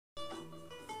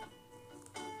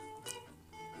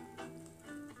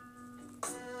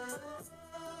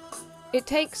It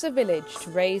takes a village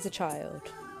to raise a child.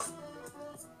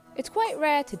 It's quite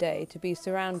rare today to be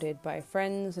surrounded by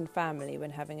friends and family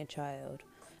when having a child,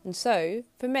 and so,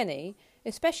 for many,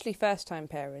 especially first-time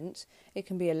parents, it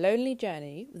can be a lonely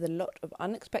journey with a lot of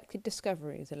unexpected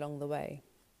discoveries along the way.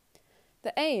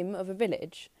 The aim of a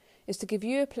village is to give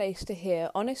you a place to hear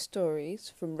honest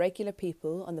stories from regular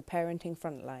people on the parenting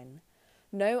frontline.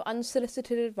 No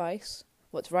unsolicited advice.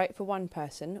 What's right for one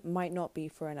person might not be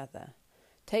for another.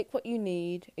 Take what you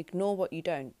need, ignore what you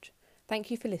don't. Thank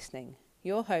you for listening.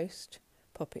 Your host,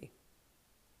 Poppy.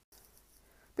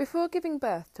 Before giving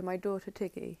birth to my daughter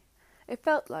Tiggy, it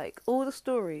felt like all the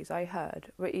stories I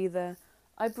heard were either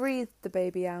I breathed the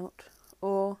baby out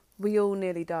or we all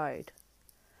nearly died.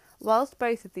 Whilst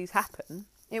both of these happen,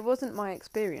 it wasn't my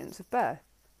experience of birth.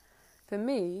 For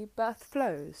me, birth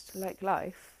flows, like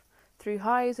life, through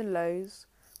highs and lows,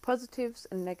 positives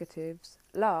and negatives,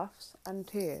 laughs and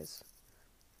tears.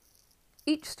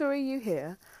 Each story you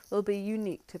hear will be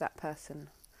unique to that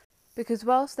person, because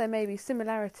whilst there may be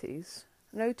similarities,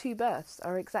 no two births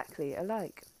are exactly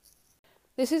alike.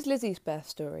 This is Lizzie's birth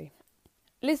story.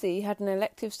 Lizzie had an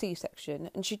elective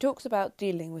C-section, and she talks about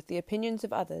dealing with the opinions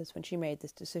of others when she made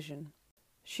this decision.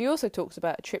 She also talks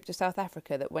about a trip to South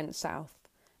Africa that went south,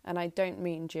 and I don't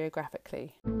mean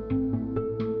geographically.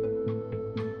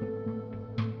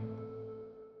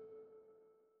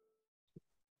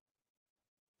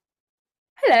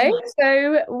 Hello,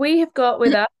 so we have got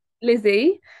with us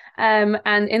Lizzie, and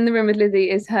in the room with Lizzie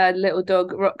is her little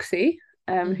dog Roxy,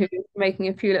 who's making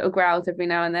a few little growls every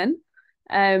now and then.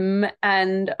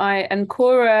 And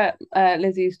Cora,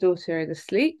 Lizzie's daughter, is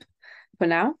asleep for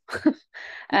now.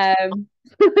 um,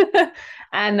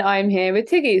 and I'm here with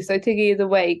Tiggy. So Tiggy is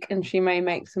awake and she may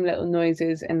make some little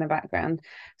noises in the background.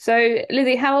 So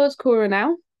Lizzie, how old's Cora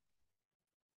now?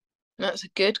 That's a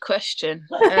good question.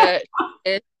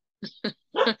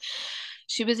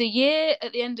 She was a year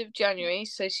at the end of January,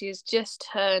 so she has just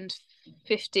turned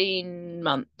 15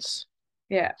 months.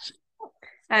 Yeah.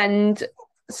 And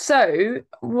so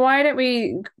why don't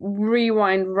we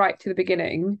rewind right to the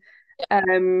beginning?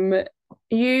 Were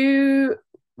you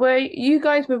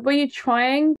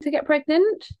trying to get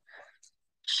pregnant?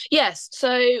 Yes,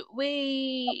 so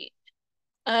we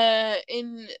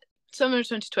in summer of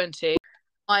 2020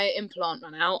 my implant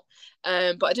ran out,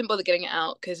 but I didn't bother getting it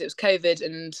out because it was COVID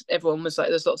and everyone was like,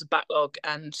 there's lots of backlog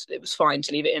and it was fine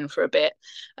to leave it in for a bit.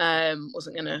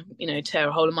 Wasn't gonna, tear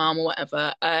a hole in my arm or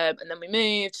whatever. And then we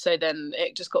moved, so then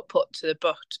it just got put to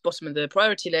the bottom of the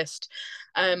priority list.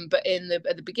 But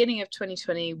at the beginning of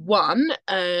 2021,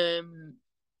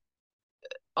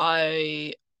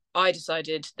 I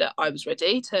decided that I was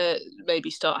ready to maybe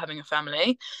start having a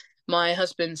family. My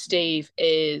husband Steve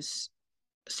is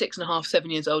 6.5, 7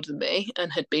 years older than me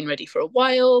and had been ready for a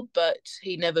while, but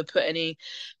he never put any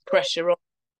pressure on.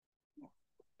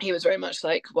 He was very much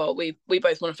like, well, we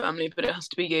both want a family, but it has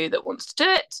to be you that wants to do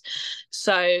it.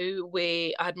 So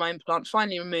I had my implant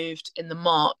finally removed in the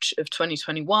March of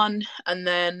 2021. And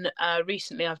then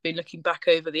recently I've been looking back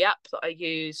over the app that I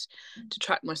use to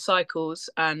track my cycles,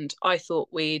 and I thought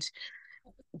we'd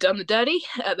done the dirty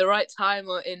at the right time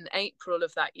or in April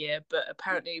of that year, but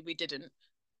apparently we didn't.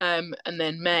 And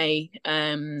then May,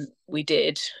 we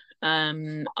did.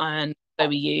 And so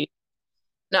we used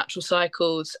natural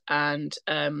cycles and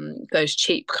those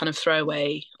cheap kind of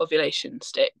throwaway ovulation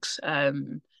sticks.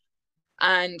 And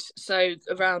so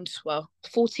around,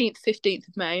 14th, 15th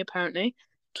of May, apparently,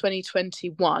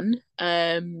 2021,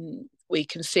 we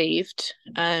conceived.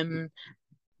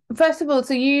 First of all,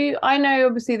 I know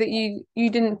obviously that you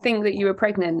didn't think that you were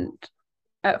pregnant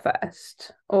at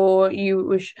first, or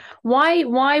why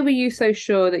were you so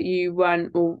sure that you weren't,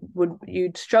 or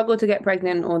you'd struggle to get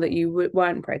pregnant, or that you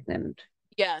weren't pregnant?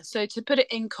 Yeah, so to put it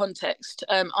in context,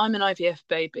 I'm an IVF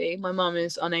baby. My mum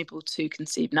is unable to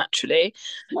conceive naturally,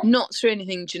 not through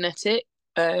anything genetic,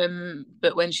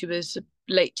 but when she was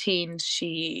late teens,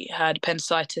 she had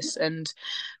appendicitis and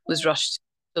was rushed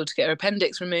to get her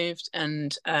appendix removed,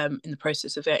 and in the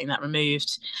process of getting that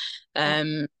removed,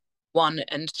 1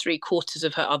 3/4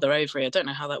 of her other ovary. I don't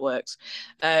know how that works.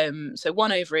 So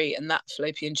one ovary and that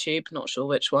fallopian tube, not sure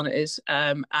which one it is,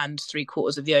 and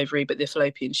 3/4 of the ovary, but the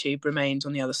fallopian tube remained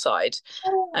on the other side.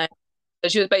 So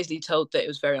she was basically told that it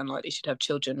was very unlikely she'd have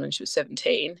children when she was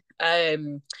 17.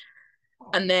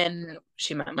 And then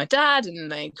she met my dad, and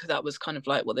that was kind of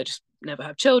like, well, they just never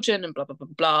have children and blah, blah, blah,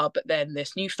 blah. But then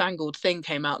this newfangled thing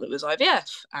came out that was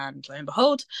IVF, and lo and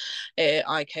behold,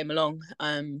 I came along.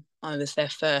 I was their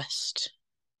first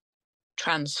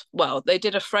they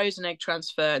did a frozen egg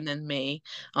transfer, and then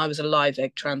I was a live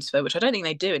egg transfer, which I don't think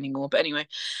they do anymore, but anyway.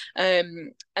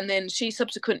 And then she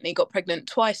subsequently got pregnant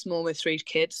twice more with 3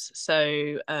 kids,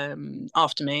 so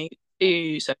after me,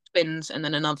 two, so twins and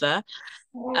then another.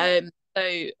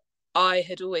 So I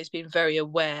had always been very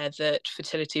aware that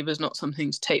fertility was not something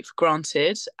to take for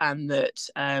granted, and that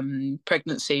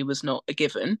pregnancy was not a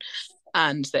given,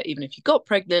 and that even if you got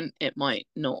pregnant, it might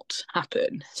not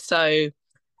happen. So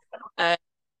uh,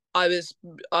 I was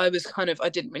kind of, I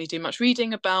didn't really do much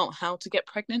reading about how to get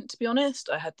pregnant, to be honest.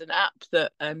 I had an app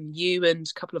that you and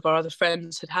a couple of our other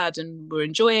friends had and were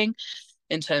enjoying,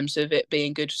 in terms of it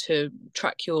being good to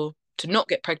track to not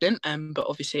get pregnant. But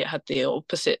obviously it had the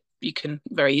opposite. You can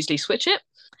very easily switch it.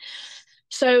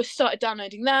 So started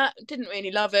downloading that, didn't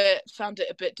really love it, found it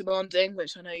a bit demanding,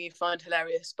 which I know you find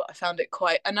hilarious, but I found it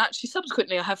quite, and actually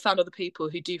subsequently I have found other people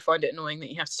who do find it annoying that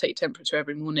you have to take temperature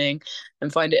every morning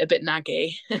and find it a bit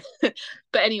naggy. But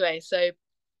anyway, so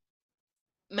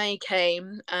May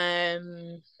came,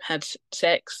 had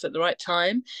sex at the right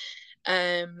time,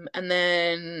 and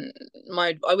then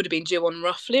I would have been due on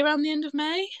roughly around the end of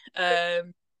May.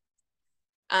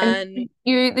 And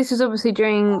And this is obviously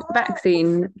during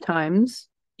vaccine times.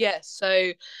 yes,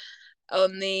 so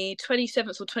on the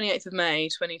 27th or 28th of May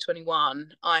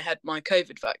 2021, I had my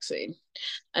COVID vaccine.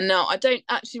 And now I don't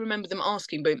actually remember them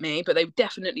asking about me, but they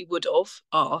definitely would have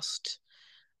asked,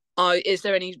 is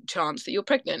there any chance that you're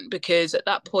pregnant? Because at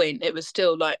that point, it was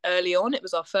still like early on. It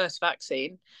was our first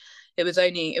vaccine. It was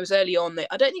early on.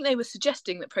 I don't think they were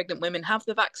suggesting that pregnant women have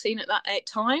the vaccine at that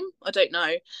time. I don't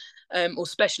know. Or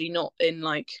especially not in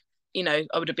I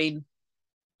would have been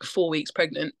 4 weeks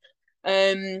pregnant.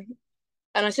 And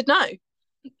I said no.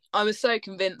 I was so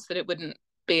convinced that it wouldn't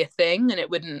be a thing and it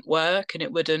wouldn't work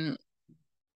and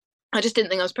I just didn't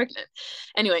think I was pregnant.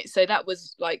 Anyway, so that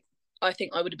was like, I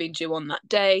think I would have been due on that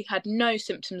day, had no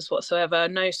symptoms whatsoever,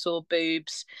 no sore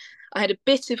boobs. I had a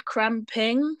bit of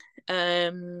cramping,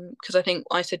 because I think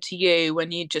I said to you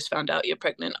when you just found out you're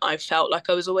pregnant, I felt like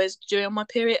I was always due on my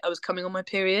period. I was coming on my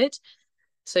period.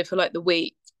 So for like the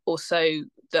week or so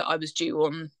that I was due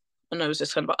on, and I was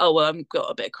just kind of like, oh, well, I've got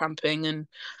a bit of cramping and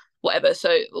whatever. So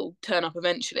it'll turn up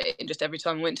eventually. And just every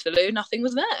time I went to the loo, nothing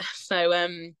was there. So,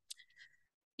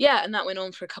 yeah, and that went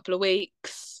on for a couple of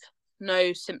weeks.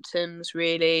 No symptoms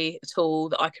really at all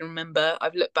that I can remember.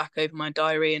 I've looked back over my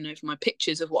diary and over my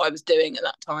pictures of what I was doing at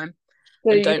that time. So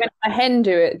And you don't had a hen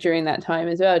do it during that time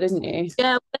as well, didn't you?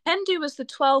 Yeah, the hen do was the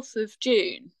 12th of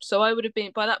June. So I would have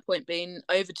been, by that point, been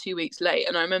over 2 weeks late.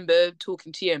 And I remember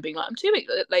talking to you and being like, I'm 2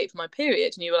 weeks late for my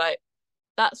period. And you were like,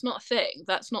 that's not a thing.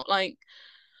 That's not like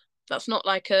that's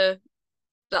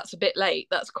a bit late.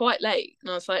 That's quite late. And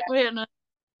I was like, well, no.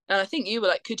 And I think you were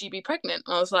like, could you be pregnant?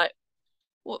 And I was like,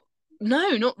 well, no,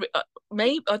 not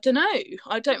maybe. I don't know.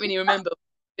 I don't really remember.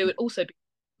 It would also be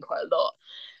quite a lot.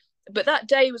 But that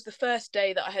day was the first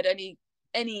day that I had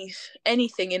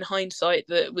anything in hindsight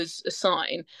that was a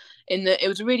sign. In that it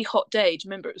was a really hot day. Do you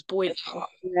remember? It was boiling hot.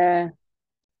 Yeah.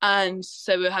 And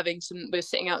so we were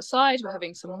sitting outside, we we're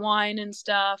having some wine and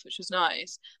stuff, which was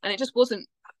nice. And it just wasn't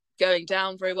going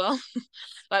down very well.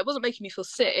 Like, it wasn't making me feel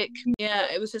sick. Yeah,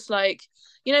 it was just like,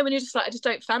 when you're just like, I just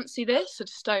don't fancy this. I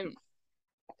just don't.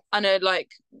 I know,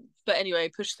 like, but anyway,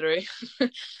 push through.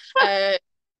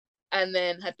 And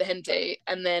then had the hen do,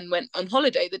 and then went on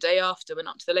holiday the day after. Went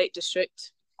up to the Lake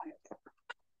District.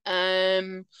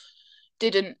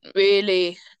 Didn't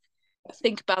really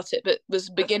think about it, but was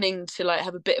beginning to like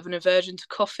have a bit of an aversion to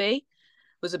coffee.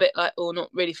 Was a bit like, or not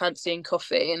really fancying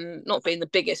coffee, and not being the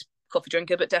biggest coffee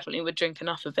drinker, but definitely would drink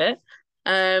enough of it.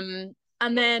 And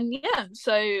then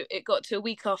so it got to a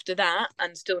week after that,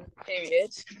 and still in the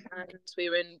period, and we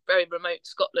were in very remote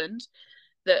Scotland.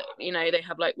 That they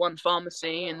have like one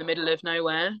pharmacy in the middle of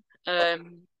nowhere.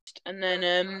 And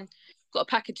then got a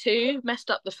pack of two, messed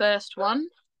up the first one.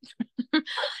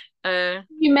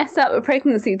 You messed up a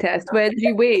pregnancy test. Where did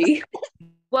you wee?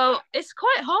 Well, it's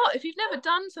quite hard if you've never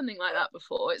done something like that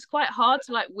before. It's quite hard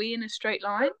to like wee in a straight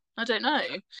line. I don't know.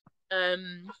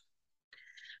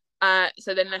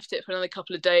 So then left it for another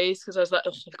couple of days because I was like,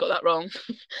 oh, I've got that wrong.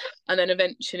 And then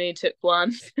eventually took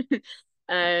one.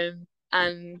 And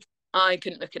I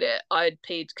couldn't look at it. I'd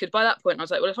peed, because by that point I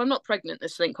was like, well, if I'm not pregnant,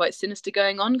 there's something quite sinister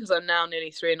going on, because I'm now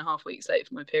nearly 3.5 weeks late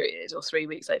for my period, or 3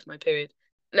 weeks late for my period.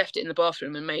 Left it in the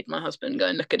bathroom and made my husband go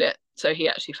and look at it. So he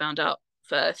actually found out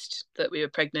first that we were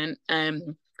pregnant.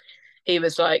 He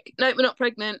was like, no, we're not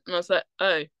pregnant. And I was like,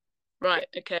 oh, right,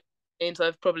 okay. Means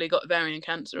I've probably got ovarian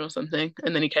cancer or something.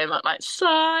 And then he came out like,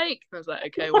 psych. And I was like,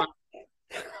 okay, well.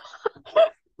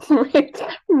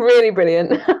 Really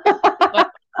brilliant.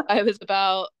 I was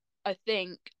about, I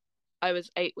think, I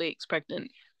was 8 weeks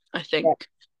pregnant, I Yeah. think.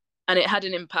 And it had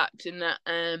an impact in that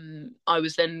I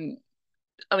was then,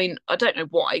 I mean, I don't know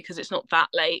why, because it's not that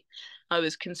late. I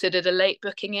was considered a late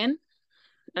booking in.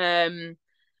 Um,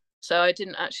 so I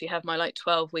didn't actually have my like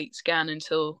 12-week scan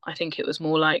until I think it was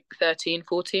more like 13,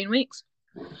 14 weeks.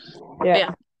 Yeah.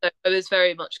 Yeah. So I was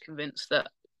very much convinced that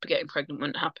getting pregnant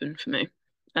wouldn't happen for me.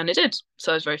 And it did.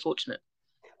 So I was very fortunate.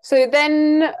 So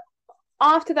then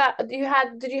after that,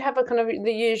 did you have a kind of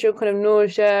the usual kind of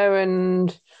nausea,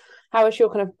 and how was your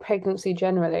kind of pregnancy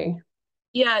generally?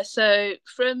 Yeah, so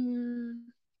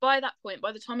from by that point,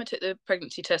 by the time I took the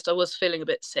pregnancy test, I was feeling a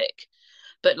bit sick,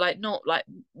 but like not like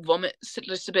vomit,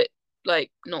 just a bit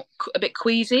like not a bit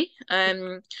queasy.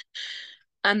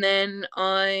 And then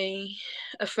a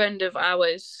friend of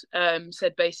ours,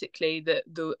 said basically that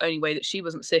the only way that she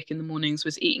wasn't sick in the mornings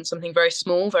was eating something very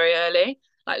small, very early,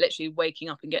 like literally waking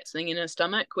up and get something in her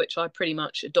stomach, which I pretty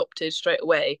much adopted straight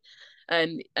away.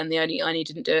 And I only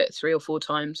didn't do it 3 or 4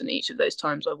 times, and each of those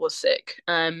times I was sick.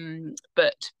 And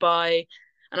I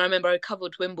remember I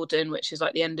covered Wimbledon, which is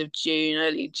like the end of June,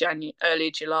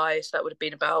 early July. So that would have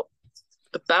been about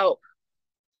the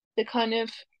kind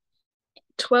of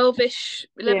 12ish,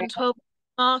 Yeah. 11, 12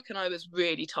 mark, and I was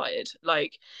really tired.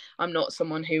 Like, I'm not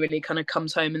someone who really kind of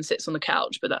comes home and sits on the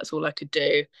couch, but that's all I could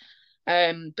do.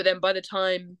 But then by the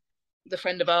time the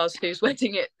friend of ours whose hen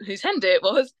it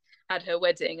was, had her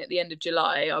wedding at the end of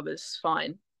July, I was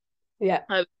fine. Yeah.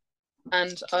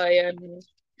 And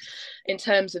in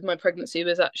terms of my pregnancy,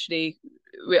 was actually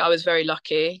I was very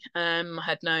lucky. I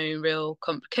had no real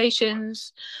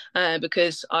complications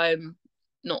because I'm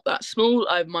not that small.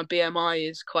 My BMI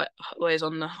is quite always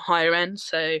on the higher end,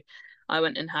 so I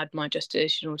went and had my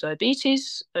gestational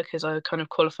diabetes because I kind of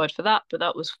qualified for that, but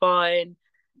that was fine.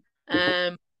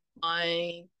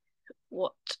 I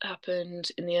What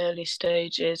happened in the early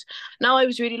stages? No, I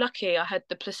was really lucky. I had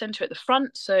the placenta at the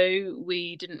front, so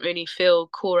we didn't really feel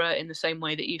Cora in the same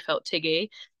way that you felt Tiggy.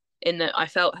 In that I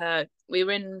felt her. We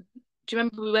were in. Do you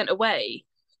remember we went away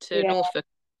to Yeah. Norfolk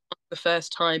the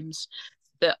first times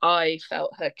that I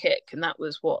felt her kick, and that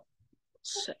was what,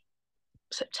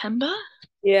 September.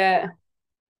 Yeah.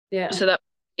 Yeah. So that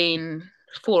in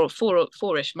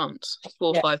four-ish months,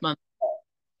 four or Yeah. 5 months.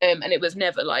 And it was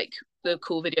never like the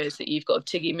cool videos that you've got of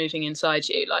Tiggy moving inside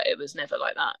you. Like, it was never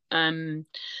like that. And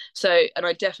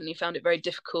I definitely found it very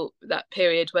difficult, that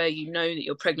period where you know that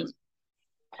you're pregnant.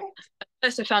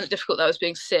 First, I found it difficult that I was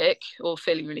being sick or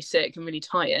feeling really sick and really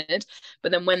tired.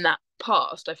 But then when that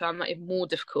passed, I found that even more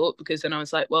difficult, because then I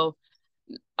was like, well,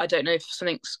 I don't know if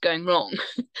something's going wrong.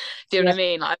 Do you know Yeah. what I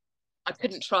mean? Like, I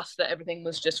couldn't trust that everything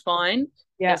was just fine.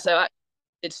 Yeah. And so I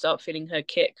did start feeling her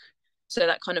kick. So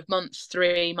that kind of month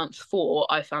 3, month 4,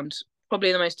 I found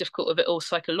probably the most difficult of it all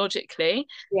psychologically,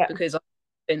 Yeah. because I was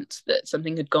convinced that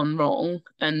something had gone wrong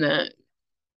and that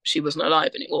she wasn't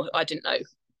alive anymore. I didn't know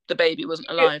the baby wasn't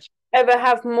You alive. ever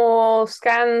have more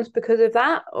scans because of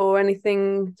that, or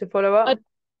anything to follow I up?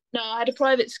 No, I had a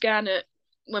private scan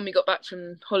when we got back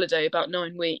from holiday, about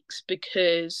 9 weeks,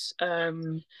 because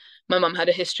my mum had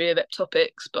a history of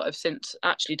ectopics, but I've since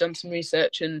actually done some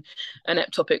research, and an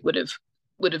ectopic would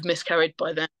have miscarried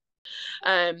by then.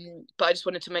 But I just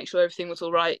wanted to make sure everything was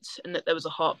all right and that there was a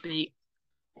heartbeat,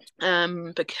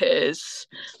 because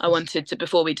I wanted to,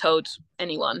 before we told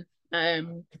anyone,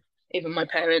 even my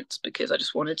parents, because I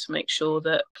just wanted to make sure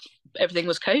that everything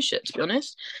was kosher, to be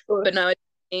honest. But no, I didn't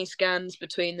have any scans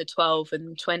between the 12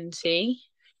 and 20.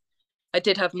 I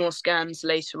did have more scans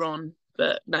later on,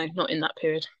 but no, not in that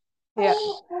period. Yeah.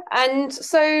 And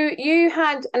so you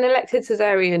had an elective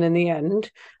cesarean in the end.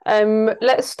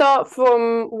 Let's start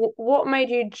from what made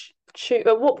you choose.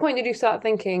 At what point did you start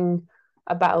thinking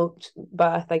about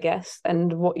birth, I guess,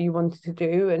 and what you wanted to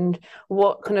do, and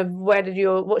what kind of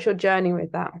what's your journey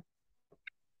with that?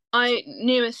 I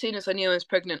knew as soon as I knew I was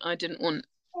pregnant, I didn't want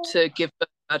to give birth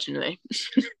vaginally.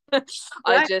 I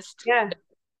Right. just, Yeah.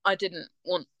 I didn't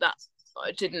want that.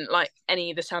 I didn't like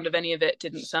the sound of any of it.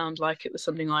 Didn't sound like it was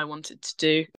something I wanted to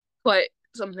do. Quite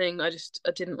something I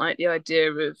didn't like the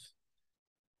idea of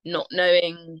not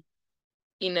knowing,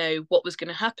 what was going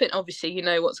to happen. Obviously, you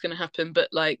know what's going to happen, but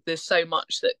like there's so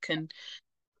much that can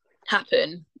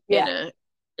happen Yeah.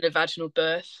 in a vaginal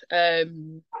birth.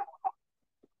 And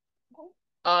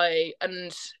I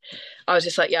was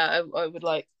just like, yeah, I would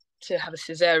like to have a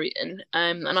cesarean.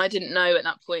 And I didn't know at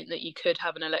that point that you could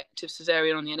have an elective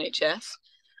cesarean on the NHS.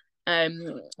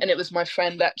 And it was my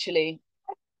friend actually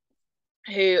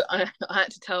who I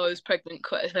had to tell I was pregnant.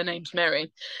 Her name's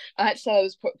Mary. I had to tell I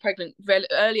was pregnant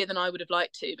earlier than I would have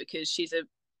liked to, because she's a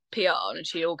PR, and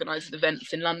she organises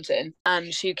events in London,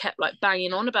 and she kept like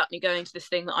banging on about me going to this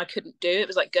thing that I couldn't do. It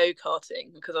was like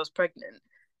go-karting because I was pregnant,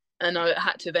 and I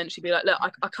had to eventually be like, look,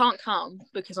 I can't come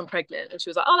because I'm pregnant. And she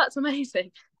was like, oh, that's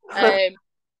amazing. And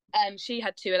she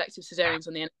had 2 elective cesareans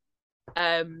on the end.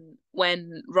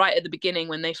 When right at the beginning,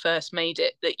 when they first made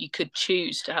it that you could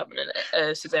choose to have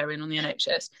a cesarean on the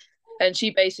NHS, and she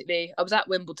basically, I was at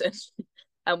Wimbledon,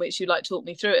 and which she like talked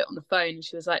me through it on the phone, and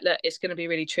she was like, look, it's going to be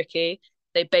really tricky.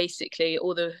 They basically,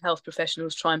 all the health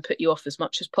professionals try and put you off as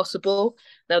much as possible.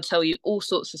 They'll tell you all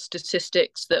sorts of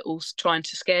statistics that will trying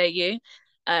to scare you.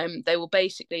 They will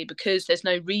basically, because there's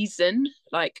no reason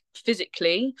like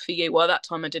physically for you, well, that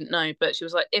time I didn't know, but she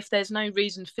was like, if there's no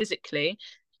reason physically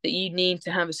that you need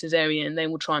to have a cesarean, they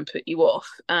will try and put you off,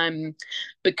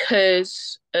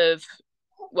 because of,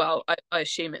 well, I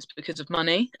assume it's because of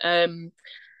money, and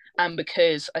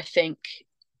because I think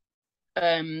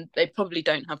they probably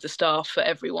don't have the staff for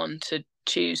everyone to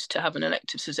choose to have an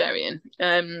elective cesarean.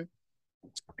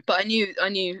 But I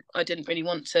knew I didn't really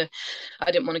want to.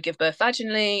 I didn't want to give birth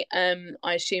vaginally.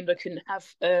 I assumed I couldn't have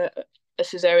a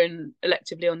cesarean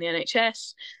electively on the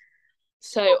NHS,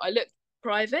 so I looked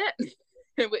private,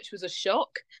 which was a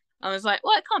shock. I was like,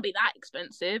 well, it can't be that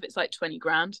expensive. It's like 20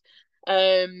 grand.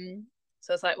 So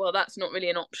I was like, well, that's not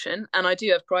really an option. And I do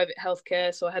have private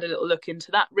healthcare, so I had a little look into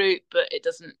that route, but it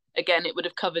doesn't, again, it would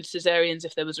have covered cesareans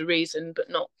if there was a reason, but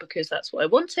not because that's what I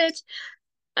wanted.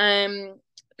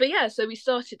 But yeah, so we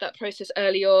started that process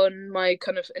early on. My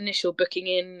kind of initial booking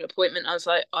in appointment, I was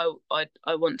like, I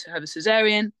want to have a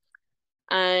cesarean.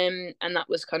 And that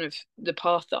was kind of the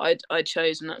path that I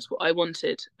chose, and that's what I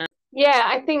wanted. Yeah,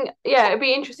 I think, yeah, it'd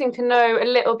be interesting to know a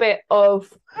little bit of,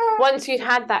 once you'd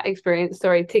had that experience.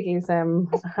 Sorry, Tiggy's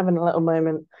having a little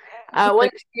moment.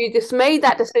 Once you just made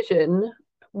that decision,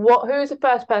 who was the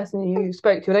first person you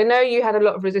spoke to? And I know you had a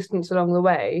lot of resistance along the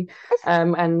way,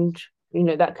 and you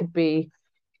know that could be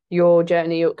your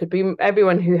journey, or it could be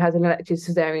everyone who has an elective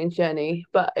cesarean journey.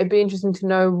 But it'd be interesting to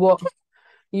know what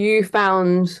you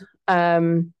found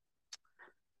happened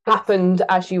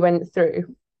as you went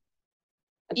through.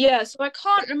 Yeah, so I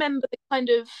can't remember the kind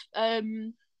of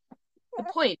the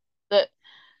point that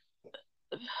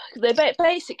they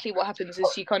basically, what happens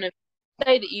is you kind of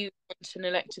say that you want an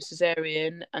elective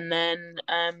cesarean, and then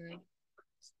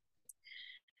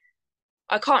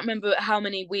I can't remember how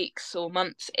many weeks or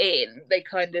months in, they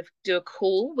kind of do a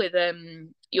call with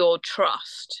your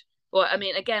trust. Well, I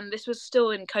mean, again, this was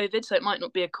still in COVID, so it might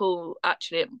not be a call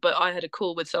actually, but I had a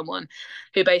call with someone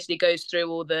who basically goes through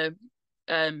all the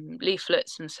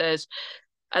leaflets and says,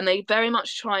 and they very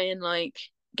much try and like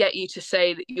get you to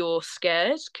say that you're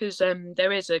scared, because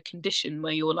there is a condition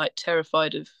where you're like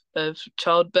terrified of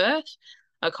childbirth.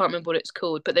 I can't remember what it's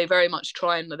called, but they very much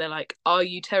try and they're like, "Are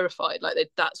you terrified?" Like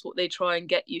that's what they try and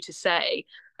get you to say.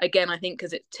 Again, I think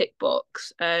because it's tick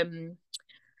box. But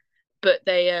but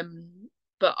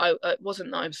I it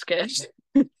wasn't that I was scared.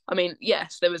 I mean,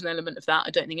 yes, there was an element of that. I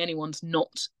don't think anyone's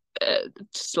not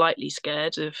slightly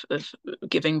scared of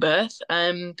giving birth.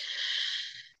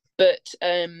 But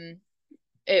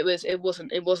it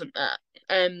wasn't that.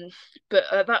 But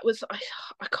that was I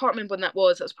can't remember when that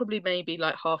was. That's probably maybe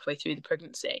like halfway through the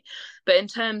pregnancy. But in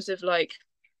terms of like,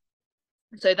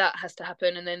 so that has to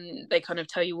happen, and then they kind of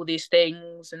tell you all these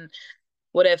things and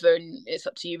whatever, and it's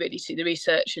up to you really to do the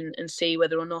research and see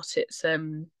whether or not it's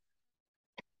to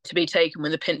be taken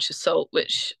with a pinch of salt,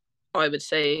 which I would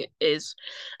say is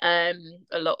a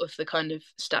lot of the kind of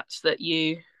stats that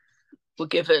you were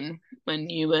given when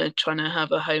you were trying to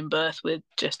have a home birth with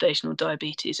gestational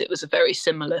diabetes. It was a very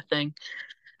similar thing.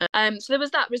 So there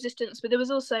was that resistance, but there was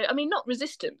also, I mean, not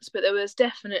resistance, but there was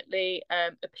definitely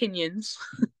opinions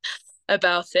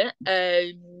about it.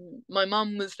 My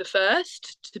mum was the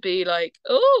first to be like,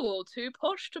 "Oh, too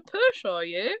posh to push, are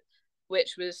you?"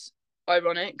 Which was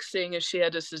ironic, seeing as she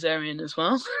had a cesarean as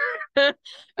well. But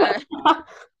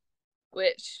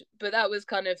that was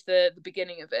kind of the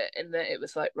beginning of it, in that it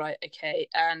was like, right, okay.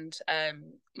 And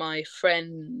my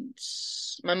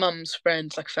mum's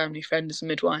friend, like a family friend, is a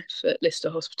midwife at Lister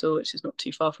Hospital, which is not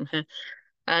too far from here.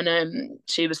 And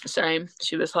she was the same.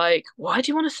 She was like, "Why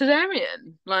do you want a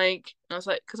cesarean?" Like, I was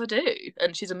like, "Because I do."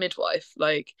 And she's a midwife.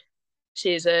 Like,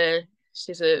 she's a,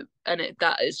 and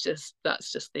that's just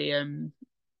the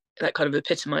that kind of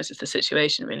epitomizes the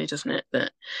situation, really, doesn't it?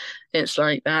 That it's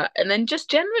like that. And then just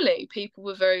generally, people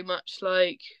were very much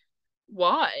like,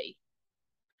 "Why?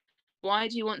 Why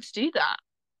do you want to do that?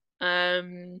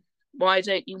 Why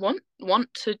don't you want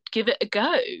to give it a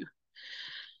go?"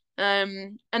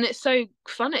 And it's so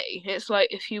funny. It's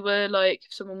like, if you were like,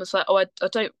 if someone was like, "Oh, I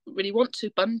don't really want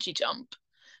to bungee jump,"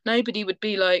 nobody would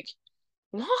be like,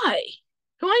 why?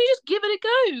 Why don't you just give it a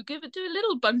go? Do a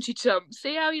little bungee jump,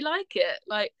 see how you like it.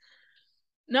 Like,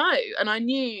 no. And I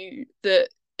knew that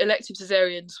elective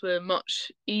cesareans were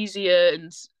much easier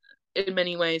and in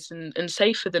many ways and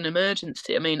safer than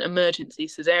emergency. I mean, emergency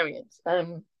cesareans.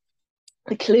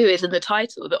 The clue is in the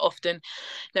title that often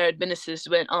they're administered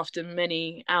when after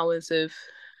many hours of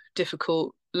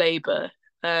difficult labour.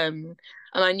 And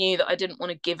I knew that I didn't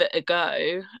want to give it a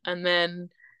go and then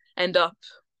end up,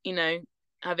 you know,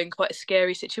 having quite a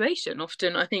scary situation.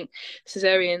 Often I think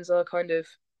cesareans are kind of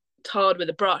tarred with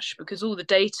a brush because all the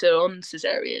data on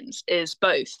cesareans is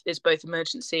both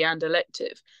emergency and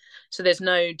elective. So there's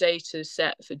no data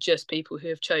set for just people who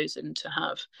have chosen to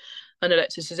have an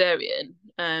elective cesarean.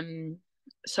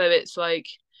 So it's like,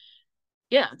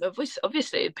 yeah,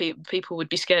 obviously people would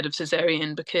be scared of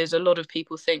cesarean because a lot of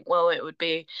people think, well, it would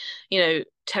be,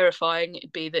 terrifying.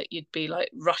 It'd be that you'd be like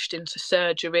rushed into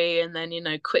surgery and then,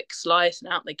 quick slice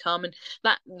and out they come, and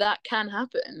that can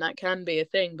happen. That can be a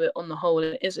thing, but on the whole,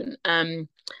 it isn't.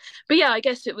 But yeah, I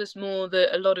guess it was more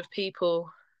that a lot of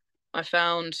people I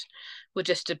found were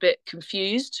just a bit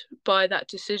confused by that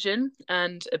decision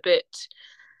and a bit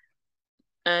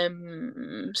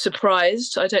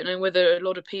surprised. I don't know whether a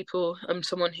lot of people, I'm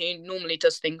someone who normally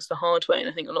does things the hard way, and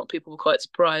I think a lot of people were quite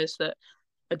surprised that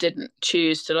I didn't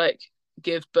choose to like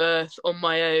give birth on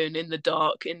my own in the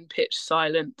dark, in pitch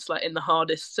silence, like in the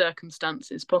hardest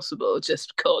circumstances possible,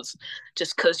 just because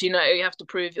you have to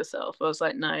prove yourself. I was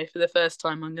like, no, for the first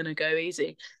time I'm gonna go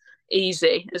easy,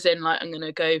 as in like I'm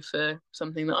gonna go for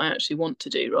something that I actually want to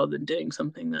do rather than doing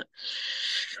something that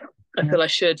I feel I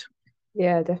should.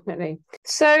 Yeah, definitely.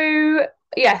 So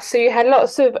yeah, so you had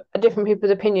lots of different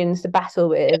people's opinions to battle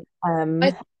with.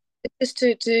 I just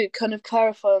to kind of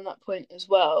clarify on that point as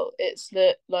well, it's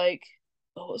that like,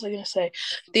 what was I going to say?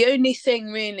 The only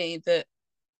thing really that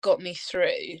got me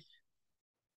through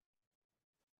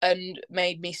and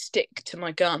made me stick to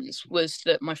my guns was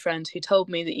that my friend who told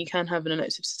me that you can have an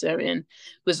elective cesarean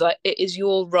was like, it is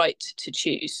your right to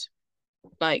choose.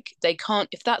 Like, they can't,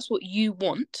 if that's what you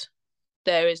want,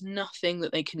 there is nothing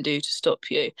that they can do to stop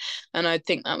you. And I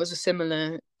think that was a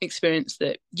similar experience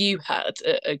that you had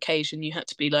at occasion. You had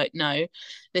to be like, no,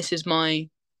 this is my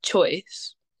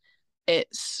choice.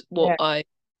 It's what yeah. I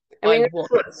I mean,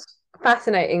 want. what's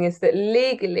fascinating is that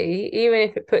legally, even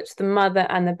if it puts the mother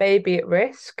and the baby at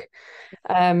risk,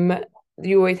 um,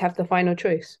 you always have the final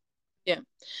choice. Yeah.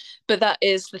 But that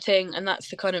is the thing, and that's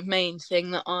the kind of main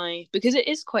thing that because it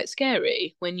is quite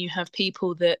scary when you have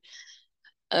people that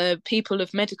people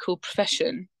of medical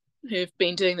profession who have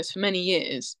been doing this for many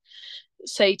years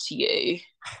say to you,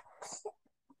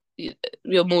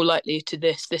 you're more likely to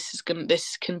this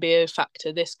can be a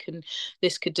factor, this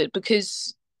could do,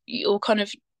 because you're kind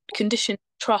of conditioned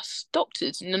to trust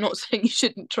doctors. And I'm not saying you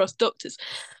shouldn't trust doctors,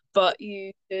 but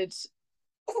you should.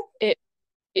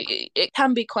 It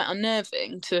can be quite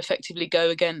unnerving to effectively go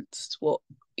against what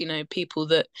people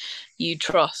that you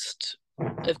trust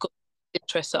have got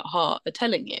interests at heart are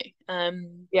telling you.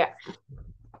 Yeah.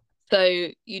 So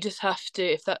you just have to,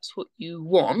 if that's what you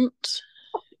want,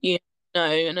 you know.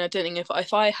 And I don't think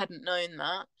if I hadn't known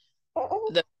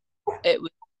that it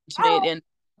would to me at the end of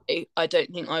the day, I don't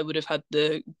think I would have had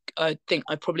I think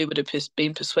I probably would have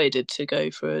been persuaded to go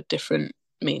for a different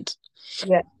means.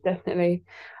 Yeah, definitely.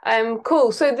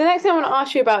 Cool. So the next thing I want to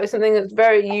ask you about is something that's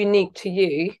very unique to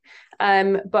you,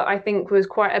 but I think was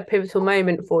quite a pivotal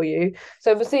moment for you.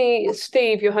 So obviously,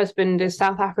 Steve, your husband, is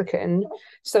South African.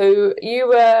 So you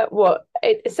were what,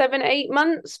 8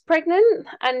 months pregnant,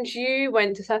 and you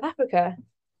went to South Africa.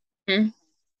 Mm-hmm.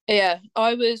 Yeah,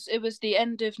 it was the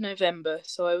end of November,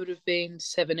 so I would have been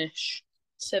seven-ish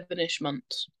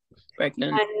months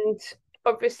pregnant. And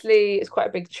obviously, it's quite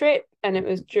a big trip, and it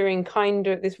was during kind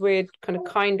of this weird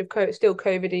still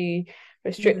COVID-y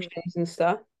restrictions and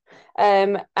stuff.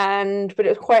 But it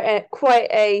was quite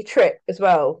a trip as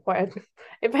well, quite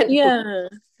eventful. Yeah,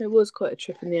 it was quite a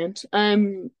trip in the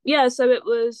end. Yeah, so it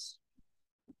was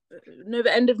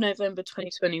end of November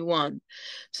 2021.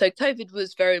 So COVID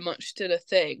was very much still a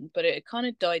thing, but it kind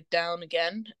of died down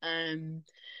again.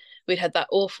 We'd had that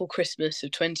awful Christmas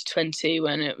of 2020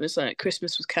 when it was like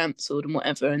Christmas was cancelled and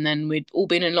whatever, and then we'd all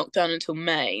been in lockdown until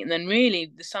May, and then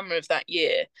really the summer of that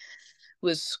year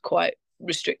was quite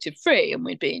restrictive free, and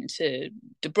we'd been to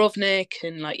Dubrovnik,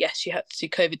 and like, yes, you had to do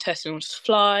COVID testing in order to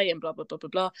fly and blah blah blah blah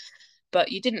blah,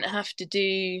 but you didn't have to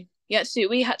do.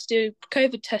 We had to do a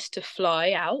COVID test to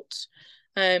fly out.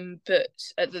 But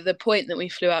at the point that we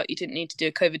flew out, you didn't need to do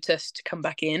a COVID test to come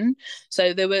back in.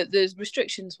 So the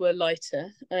restrictions were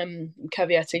lighter,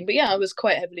 caveating. But yeah, I was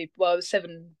quite heavily. Well, I was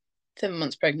 7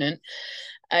 months pregnant.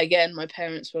 Again, my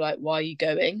parents were like, why are you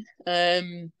going?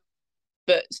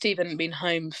 But Steve hadn't been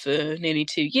home for nearly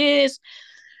 2 years.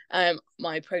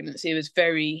 My pregnancy was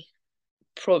very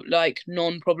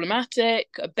non-problematic.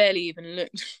 I barely even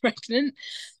looked pregnant.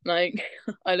 Like,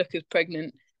 I look as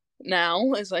pregnant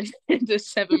now as I did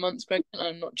 7 months pregnant.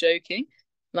 I'm not joking.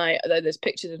 Like, there's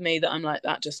pictures of me that I'm like,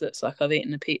 that just looks like I've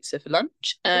eaten a pizza for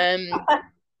lunch. I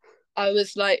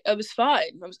was fine. I was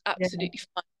absolutely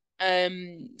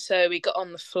fine. So we got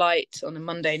on the flight on a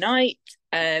Monday night.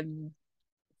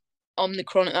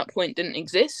 Omicron at that point didn't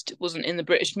exist. It wasn't in the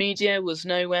British media, was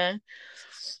nowhere.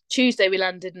 Tuesday we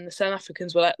landed and the South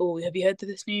Africans were like, oh, have you heard of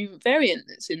this new variant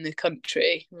that's in the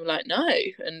country? And we're like, no.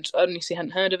 And I honestly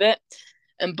hadn't heard of it.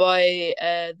 And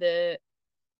because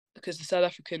the South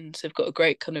Africans have got a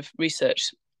great kind of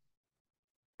research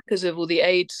because of all the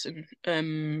AIDS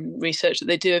and research that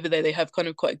they do over there, they have kind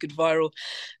of quite a good viral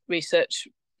research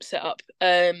set up.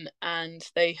 And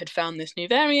they had found this new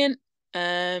variant,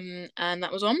 and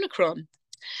that was Omicron.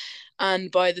 And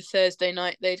by the Thursday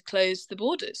night, they'd closed the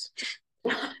borders.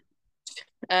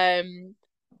 And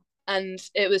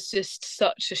it was just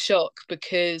such a shock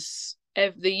because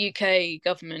the UK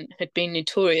government had been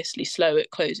notoriously slow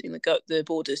at closing the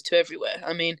borders to everywhere.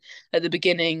 I mean, at the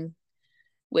beginning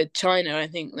with China, I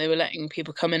think they were letting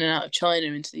people come in and out of China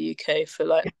into the UK for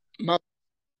like months.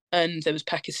 And there was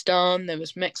Pakistan, there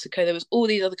was Mexico, there was all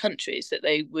these other countries that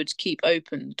they would keep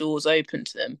doors open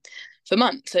to them for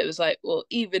months. So it was like, well,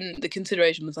 even the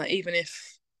consideration was like, even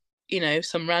if,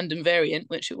 some random variant,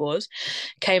 which it was,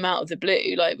 came out of the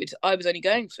blue, like I was only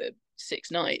going for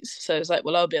 6 nights. So it was like,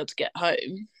 well, I'll be able to get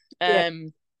home.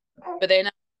 But they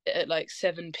announced it at like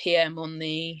 7 p.m. on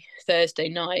the Thursday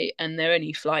night, and there are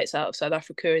only flights out of South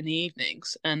Africa in the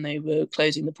evenings, and they were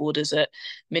closing the borders at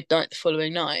midnight the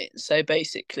following night. So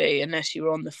basically, unless you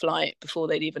were on the flight before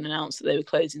they'd even announced that they were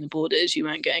closing the borders, you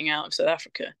weren't getting out of South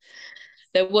Africa.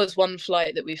 There was one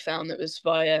flight that we found that was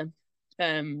via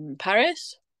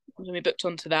Paris, and we booked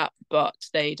onto that, but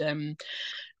that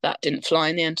didn't fly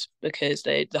in the end because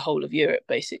the whole of Europe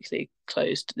basically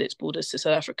closed its borders to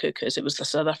South Africa because it was the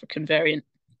South African variant,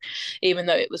 even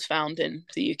though it was found in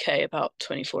the UK about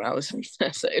 24 hours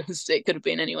later. So it could have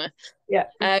been anywhere. Yeah.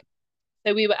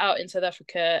 So we were out in South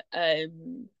Africa,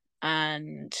 and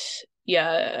kind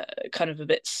of a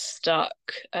bit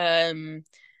stuck. And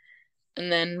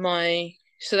then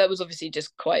so that was obviously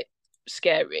just quite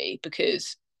scary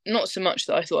because not so much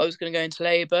that I thought I was going to go into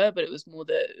labour, but it was more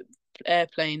that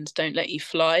airplanes don't let you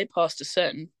fly past a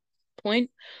certain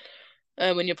point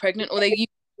when you're pregnant, or they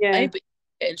fly, but you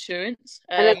get insurance.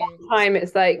 And at that time,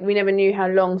 it's like we never knew how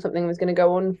long something was going to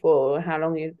go on for, or how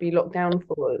long you'd be locked down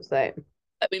for. It's like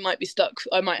we might be stuck.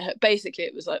 Basically,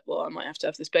 it was like, well, I might have to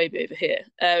have this baby over here,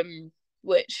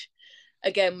 which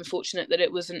again, we're fortunate that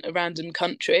it wasn't a random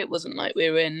country. It wasn't like we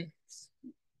were in,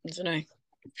 I don't know,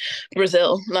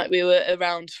 Brazil. Like, we were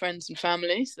around friends and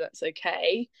family, so that's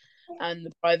okay. And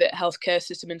the private healthcare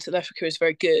system in South Africa is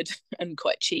very good and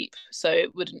quite cheap, so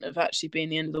it wouldn't have actually been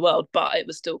the end of the world, but it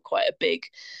was still quite a big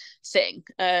thing.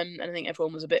 And I think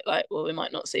everyone was a bit like, well, we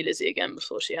might not see Lizzie again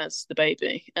before she has the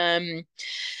baby. And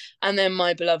then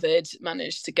my beloved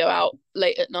managed to go out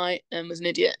late at night and was an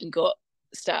idiot and got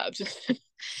stabbed.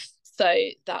 So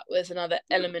that was another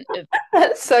element of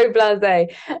that's so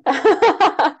blasé.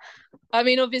 I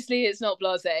mean, obviously it's not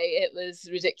blasé, it was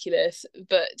ridiculous,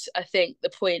 but I think the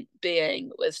point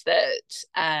being was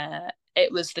that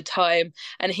it was the time,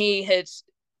 and he had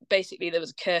basically, there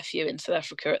was a curfew in South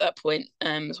Africa at that point,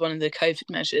 as one of the COVID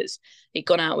measures. He'd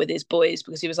gone out with his boys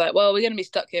because he was like, well, we're going to be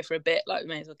stuck here for a bit, like we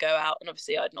may as well go out. And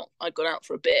obviously I'd gone out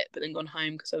for a bit, but then gone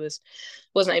home because I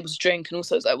wasn't able to drink, and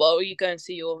also I was like, well, you go and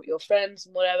see your friends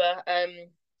and whatever.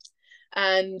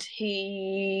 And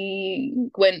he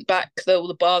went back, all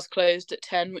the bars closed at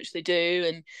 10, which they do,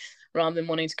 and rather than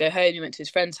wanting to go home, he went to his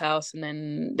friend's house, and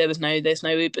then there's no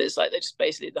Ubers. Like, they just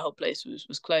basically, the whole place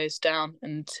was closed down,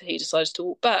 and he decided to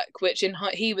walk back, which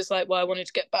he was like, well, I wanted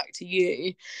to get back to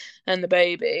you and the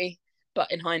baby.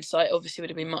 But in hindsight, obviously, it would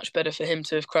have been much better for him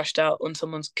to have crashed out on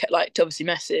someone's, like, to obviously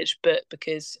message, but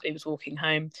because he was walking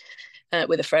home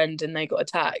with a friend and they got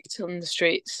attacked on the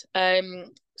streets.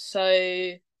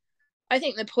 So I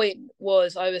think the point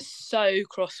was, I was so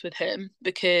cross with him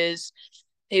because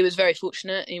he was very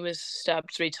fortunate. He was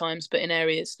stabbed 3 times, but in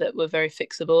areas that were very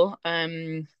fixable.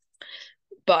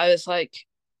 But I was like,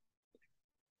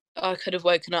 I could have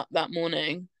woken up that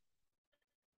morning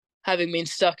having been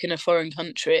stuck in a foreign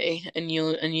country and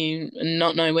you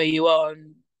not know where you are,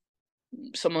 and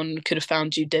someone could have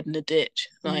found you dead in a ditch.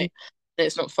 Like,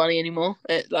 it's not funny anymore.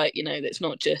 It's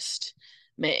not just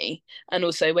me. And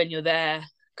also, when you're there,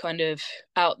 kind of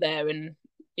out there, and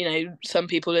some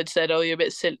people had said, oh, you're a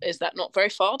bit silly, is that not very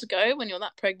far to go when you're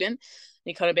that pregnant? And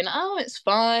you kind of been like, oh, it's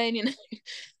fine. You're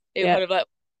Yeah. kind of like,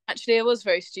 actually it was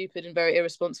very stupid and very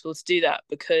irresponsible to do that,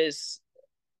 because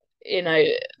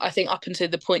I think up until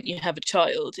the point you have a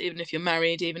child, even if you're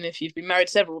married, even if you've been married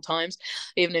several times,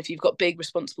 even if you've got big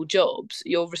responsible jobs,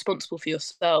 you're responsible for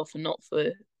yourself and not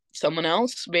for someone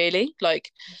else, really.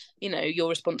 Like, you're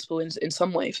responsible in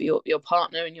some way for your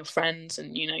partner and your friends,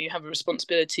 and you have a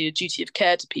responsibility, a duty of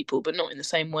care to people, but not in the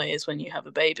same way as when you have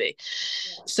a baby.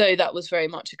 So that was very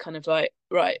much a kind of like,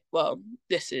 right, well,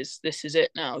 this is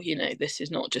it now. This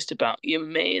is not just about you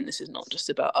and me, and this is not just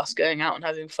about us going out and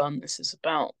having fun. This is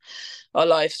about our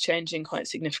lives changing quite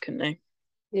significantly.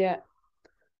 Yeah.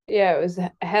 Yeah, it was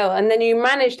hell. And then you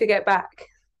managed to get back.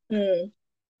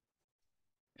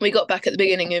 We got back at the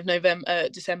beginning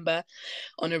of December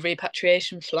on a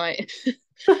repatriation flight.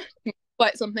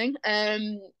 Quite something.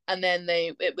 And then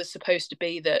it was supposed to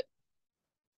be that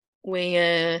we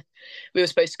were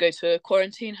supposed to go to a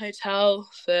quarantine hotel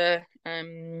for I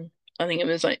think it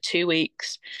was like 2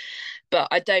 weeks, but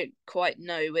I don't quite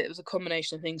know. It was a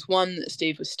combination of things: one, that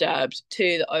Steve was stabbed;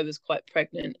 two, that I was quite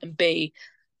pregnant; and B,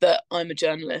 that I'm a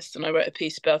journalist and I wrote a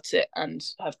piece about it and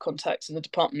have contacts in the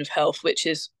Department of Health, which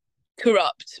is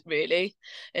corrupt, really,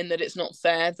 in that it's not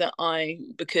fair that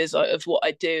because of what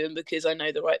I do and because I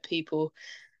know the right people,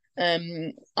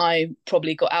 I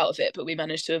probably got out of it, but we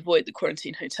managed to avoid the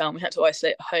quarantine hotel, and we had to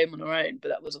isolate at home on our own, but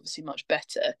that was obviously much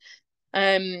better.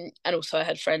 And also I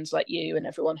had friends like you and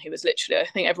everyone who was literally, I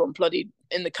think everyone bloody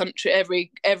in the country, every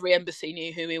embassy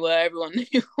knew who we were, everyone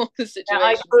knew what the situation.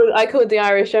 Yeah, I called the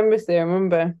Irish embassy, I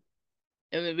remember.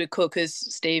 And we were cool because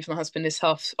Steve, my husband, is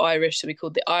half Irish, so we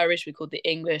called the Irish, we called the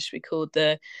English, we called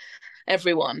the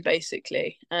everyone,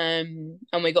 basically. And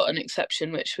we got an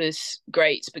exception, which was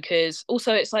great, because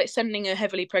also it's like sending a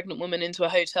heavily pregnant woman into a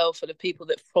hotel full of people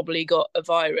that probably got a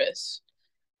virus.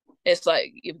 It's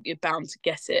like you're bound to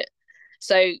get it.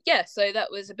 So yeah, so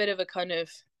that was a bit of a kind of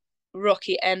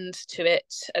rocky end to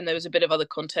it, and there was a bit of other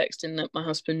context in that my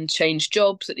husband changed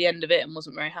jobs at the end of it and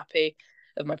wasn't very happy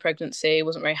of my pregnancy,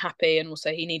 wasn't very happy, and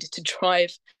also he needed to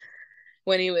drive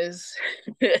when he was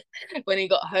when he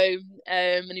got home,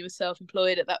 and he was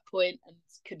self-employed at that point and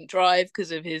couldn't drive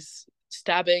because of his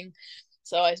stabbing.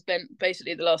 So I spent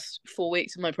basically the last 4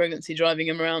 weeks of my pregnancy driving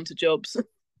him around to jobs.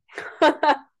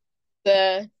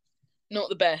 They're not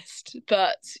the best,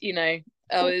 but I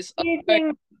was. Do you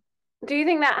think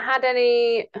that had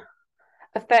any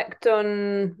effect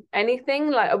on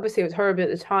anything? Like, obviously it was horrible at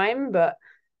the time, but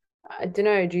I don't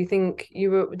know, do you think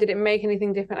did it make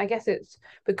anything different? I guess it's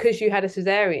because you had a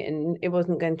cesarean, it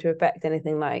wasn't going to affect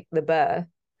anything like the birth.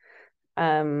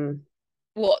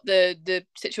 What, the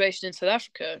situation in South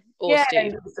Africa, or Yeah,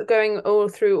 Steve? going all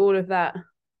through all of that.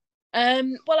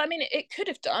 Well, I mean, it could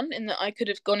have done, in that I could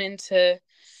have gone into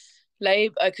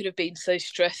labor. I could have been so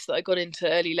stressed that I got into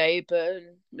early labor,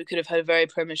 and we could have had a very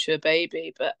premature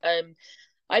baby. But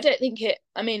I don't think it.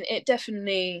 I mean, it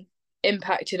definitely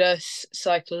impacted us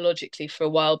psychologically for a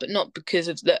while, but not because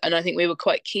of that. And I think we were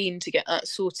quite keen to get that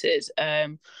sorted.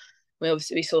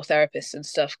 We saw therapists and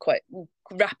stuff quite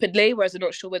rapidly, whereas I'm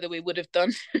not sure whether we would have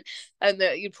done, and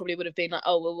that you probably would have been like,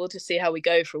 oh well, we'll just see how we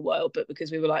go for a while. But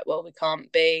because we were like, well, we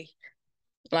can't be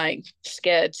like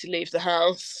scared to leave the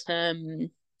house.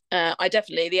 I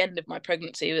definitely, the end of my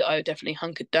pregnancy, I definitely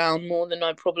hunkered down more than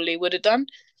I probably would have done.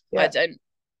 Yeah. I don't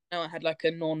know. I had like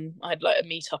a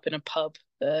meet up in a pub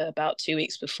about 2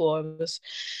 weeks before I was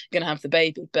going to have the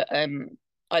baby, but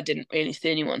I didn't really see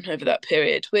anyone over that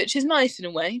period, which is nice in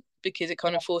a way, because it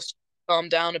kind of forced you to calm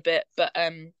down a bit. But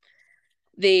and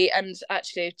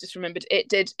actually, I just remembered it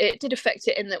did affect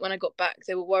it, in that when I got back,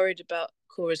 they were worried about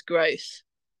Cora's growth.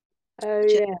 Oh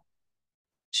yeah.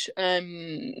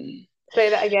 Say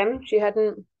that again. She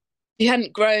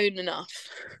hadn't grown enough,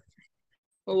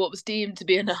 or what was deemed to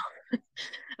be enough.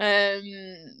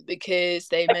 Because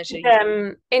they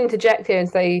measure. Interject here and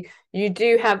say you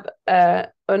do have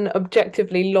an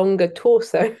objectively longer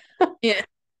torso. Yeah.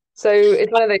 So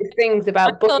it's one of those things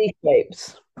about body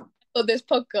shapes. On this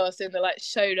podcast, in the like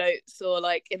show notes, or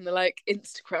like in the like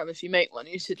Instagram, if you make one,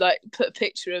 you should like put a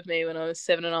picture of me when I was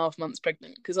 7.5 months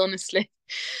pregnant, because honestly,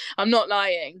 I'm not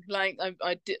lying. Like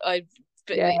I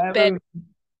Yeah,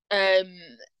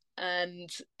 and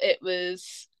it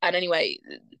was, and anyway,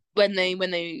 when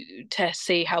they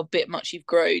see how much you've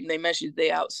grown, they measured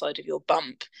the outside of your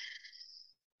bump,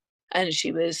 and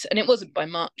it wasn't by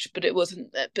much, but it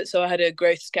wasn't. But so I had a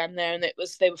growth scan there, and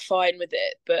they were fine with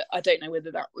it. But I don't know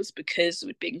whether that was because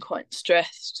we'd been quite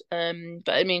stressed.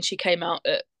 But I mean, she came out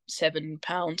at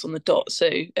 £7 on the dot. So,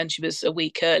 and she was a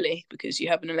week early because you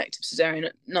have an elective cesarean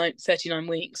at 39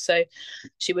 weeks. So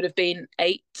she would have been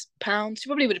 £8. She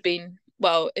probably would have been,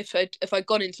 well, if I'd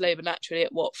gone into labour naturally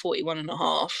at 41 and a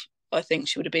half, I think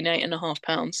she would have been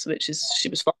 £8.5, which is, she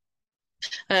was fine.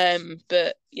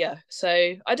 But yeah, so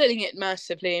I don't think it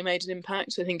massively made an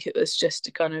impact. I think it was just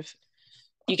a kind of,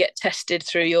 you get tested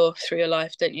through your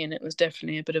life, don't you? And it was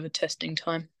definitely a bit of a testing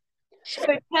time. So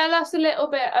tell us a little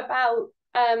bit about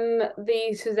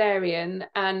the cesarean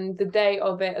and the day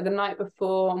of it, or the night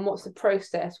before, and what's the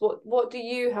process? What do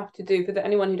you have to do for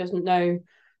anyone who doesn't know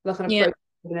the kind of process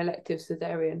of an elective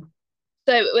cesarean?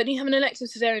 So when you have an elective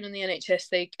cesarean in the NHS,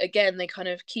 they kind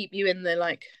of keep you in the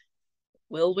like,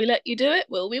 will we let you do it?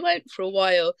 Will we won't for a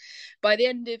while. By the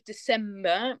end of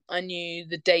December, I knew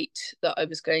the date that I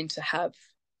was going to have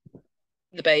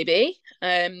the baby,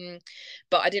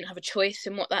 but I didn't have a choice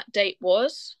in what that date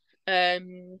was. They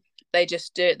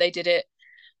did it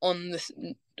on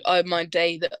my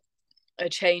day that a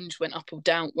change went up or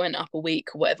down, went up a week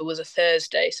or whatever, was a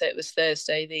Thursday. So it was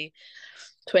Thursday the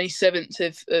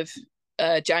 27th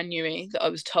of January that I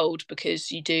was told,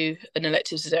 because you do an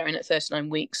elective cesarean at 39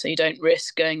 weeks, so you don't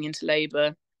risk going into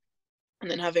labour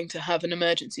and then having to have an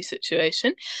emergency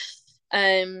situation.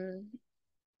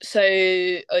 So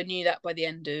I knew that by the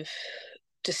end of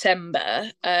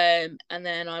December, and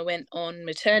then I went on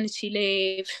maternity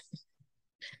leave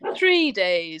 3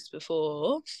 days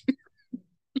before.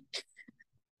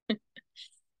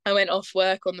 I went off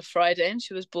work on the Friday and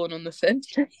she was born on the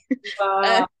Thursday.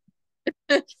 Wow.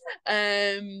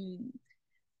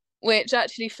 Which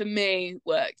actually for me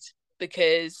worked,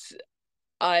 because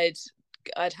I'd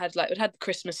had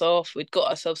Christmas off, we'd got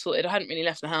ourselves sorted. I hadn't really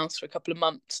left the house for a couple of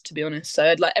months, to be honest,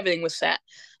 so everything was set.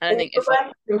 And I think if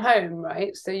I from home,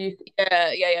 right? So you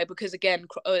because again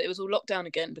it was all lockdown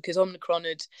again, because Omicron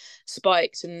had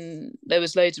spiked and there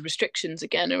was loads of restrictions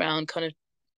again around kind of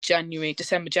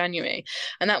December, January,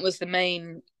 and that was the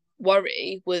main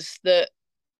worry, was that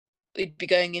we'd be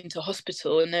going into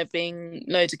hospital and there being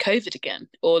loads of COVID again,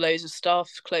 or loads of staff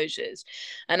closures.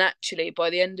 And actually, by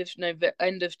the end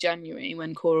of January,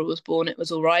 when Cora was born, it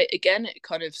was all right again. It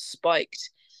kind of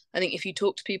spiked. I think if you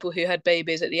talk to people who had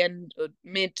babies at the end or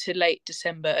mid to late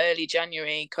December, early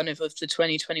January, kind of the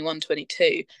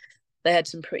 2021-22, they had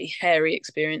some pretty hairy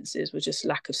experiences with just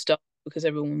lack of staff because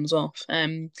everyone was off.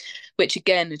 Which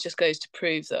again, it just goes to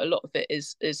prove that a lot of it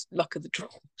is luck of the draw,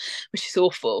 which is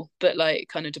awful. But like, it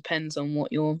kind of depends on where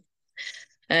you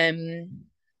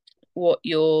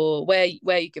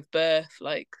give birth.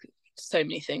 Like, so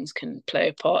many things can play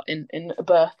a part in a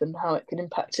birth and how it can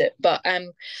impact it. But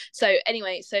so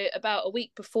anyway, so about a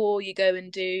week before, you go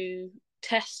and do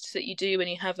tests that you do when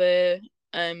you have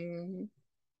an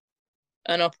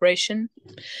operation.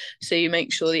 So you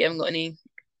make sure that you haven't got any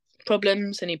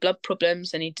problems, any blood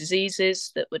problems, any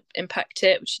diseases that would impact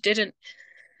it, which you didn't.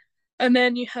 And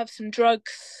then you have some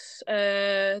drugs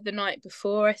the night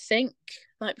before, I think,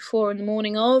 night before and the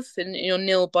morning of, and you're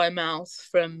nil by mouth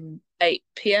from 8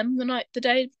 p.m. the night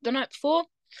before.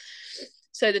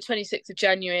 So the 26th of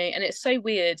January, and it's so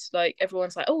weird. Like,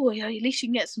 everyone's like, oh, yeah, at least you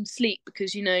can get some sleep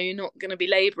because, you know, you're not going to be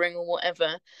labouring or whatever.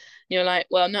 And you're like,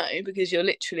 well, no, because you're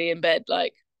literally in bed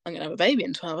like, I'm going to have a baby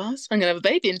in 12 hours. I'm going to have a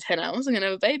baby in 10 hours. I'm going to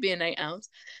have a baby in 8 hours.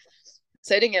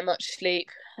 So I didn't get much sleep.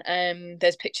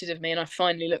 There's pictures of me and I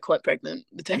finally look quite pregnant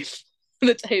the day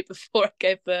before I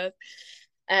gave birth.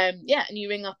 And you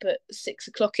ring up at 6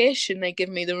 o'clock-ish and they give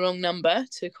me the wrong number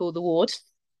to call the ward.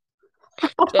 So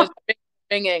I was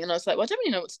ringing and I was like, well, I don't really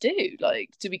know what to do.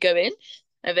 Like, do we go in?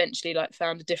 Eventually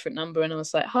found a different number and I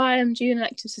was like, hi, I'm due an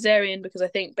elective cesarean, because I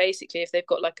think basically if they've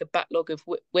got like a backlog of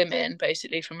women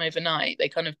basically from overnight, they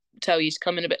kind of tell you to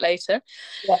come in a bit later.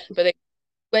 Yeah. But they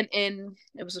went in,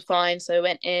 it was fine, so I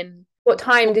went in. What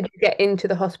time did you get into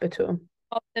the hospital?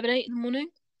 7, 8 in the morning.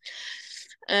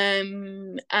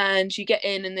 And you get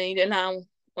in and they allow,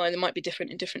 well, they might be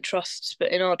different in different trusts,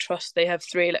 but in our trust they have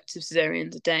 3 elective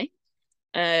cesareans a day.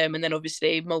 And then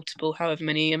obviously multiple, however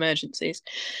many emergencies.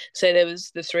 So there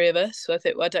was the 3 of us. So I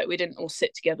think we didn't all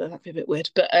sit together. That'd be a bit weird.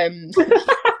 But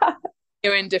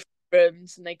you're in different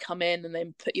rooms, and they come in and they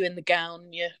put you in the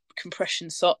gown, your compression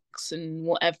socks and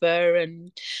whatever,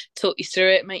 and talk you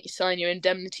through it, make you sign your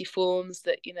indemnity forms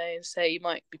that, you know, say you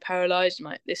might be paralysed, you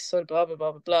might this sort of blah blah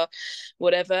blah blah blah,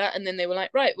 whatever. And then they were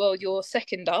like, right, well, you're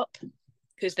second up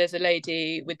because there's a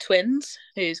lady with twins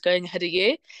who's going ahead of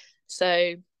you.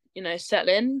 So, you know,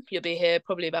 settle in. You'll be here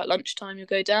probably about lunchtime. You'll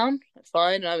go down.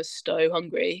 Fine. And I was so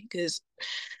hungry because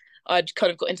I'd kind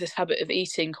of got into this habit of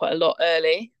eating quite a lot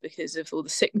early because of all the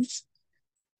sickness.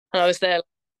 And I was there,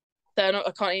 so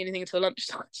I can't eat anything until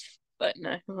lunchtime. like,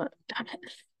 no. I'm like, damn it.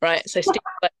 Right. So Steve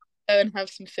was like, go and have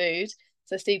some food.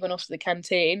 So Steve went off to the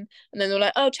canteen, and then they were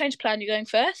like, oh, change plan, you're going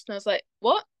first. And I was like,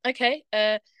 what? Okay.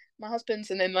 My husband's,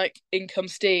 and then like in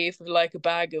comes Steve with like a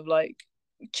bag of like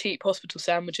cheap hospital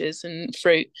sandwiches and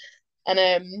fruit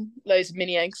and loads of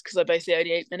mini eggs, because I basically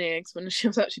only ate mini eggs when she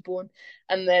was actually born.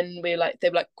 And then they were like,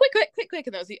 quick,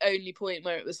 and that was the only point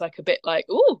where it was like a bit like,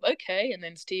 oh, okay. And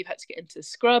then Steve had to get into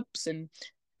scrubs, and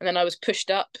then I was pushed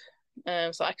up. I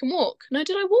was like, I can walk. No,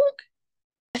 did I walk?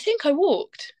 I think I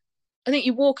walked. I think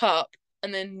you walk up,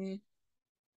 and then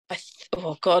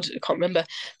oh god, I can't remember.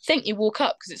 I think you walk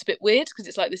up because it's a bit weird, because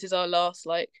it's like, this is our last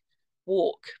like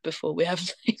walk before we have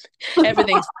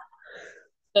everything's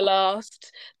the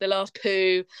last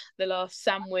poo, the last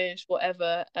sandwich,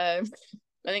 whatever. I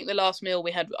think the last meal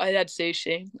I had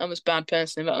sushi. I was a bad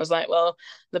person, but I was like, well,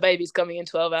 the baby's coming in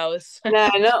 12 hours. No,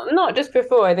 not just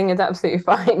before. I think it's absolutely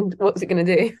fine. What's it going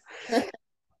to do?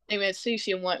 Anyway, it's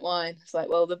sushi and white wine. It's like,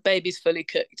 well, the baby's fully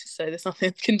cooked, so there's nothing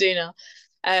I can do now.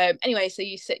 Anyway, so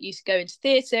you go into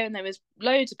theatre, and there was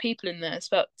loads of people in there. It's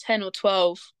about 10 or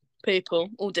 12 people,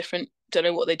 all different. Don't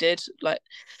know what they did. Like,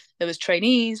 there was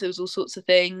trainees, there was all sorts of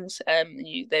things.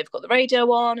 They've got the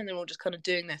radio on, and they're all just kind of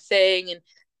doing their thing and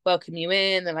welcome you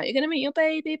in. They're like, you're going to meet your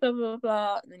baby, blah, blah,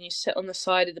 blah. And then you sit on the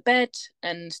side of the bed,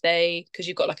 and because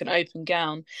you've got like an open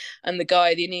gown, and the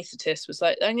anaesthetist was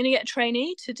like, I'm going to get a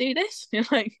trainee to do this. And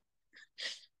you're like,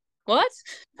 what?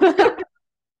 You're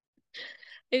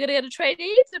going to get a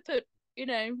trainee to put,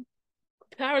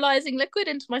 paralyzing liquid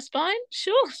into my spine?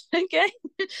 Sure, okay.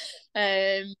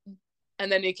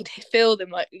 And then you could feel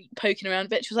them like poking around a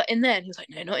bit. She was like, in there? And he was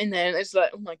like, no, not in there. And it's like,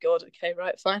 oh my god, okay,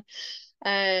 right, fine.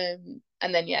 And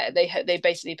then they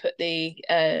basically put the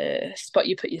spot,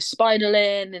 you put your spinal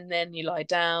in, and then you lie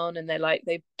down, and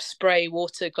they spray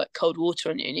water, like cold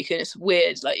water on you, and it's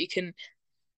weird, like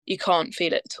you can't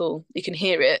feel it at all. You can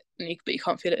hear it, but you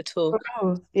can't feel it at all.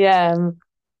 Oh, yeah.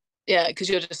 Yeah, because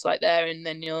you're just like there, and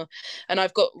then and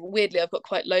I've got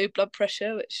quite low blood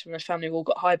pressure, which my family have all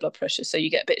got high blood pressure, so you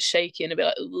get a bit shaky and a bit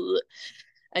like, ugh,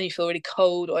 and you feel really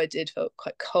cold, or I did feel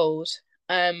quite cold.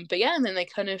 But yeah, and then they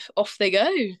kind of off they go,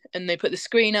 and they put the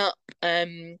screen up,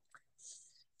 and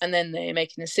then they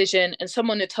make an incision. And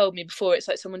someone had told me before, it's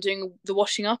like someone doing the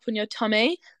washing up on your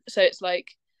tummy, so it's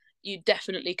like you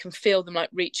definitely can feel them like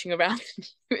reaching around,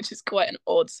 which is quite an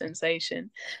odd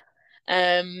sensation.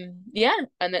 Yeah,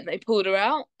 and then they pulled her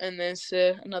out, and there's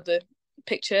another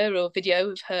picture or video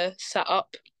of her sat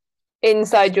up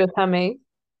inside your tummy,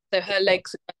 so her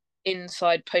legs are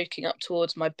inside, poking up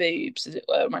towards my boobs, as it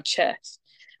were, my chest,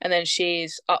 and then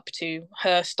she's up to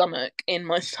her stomach in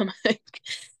my stomach.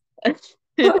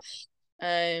 Screaming.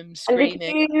 And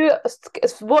did you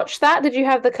watch that? Did you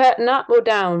have the curtain up or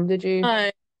down? Did you? No,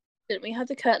 didn't we have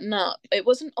the curtain up? It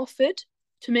wasn't offered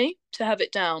to me to have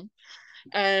it down.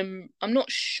 I'm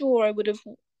not sure I would have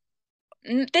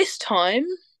this time.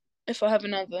 If I have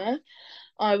another,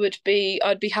 I'd be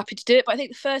happy to do it. But I think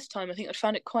the first time, I'd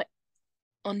found it quite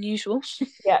unusual.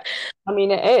 Yeah, I mean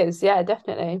it is. Yeah,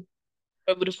 definitely.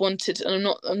 I would have wanted, and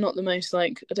I'm not the most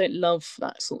like, I don't love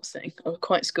that sort of thing. I'm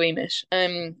quite squeamish.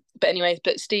 But anyway,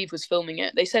 Steve was filming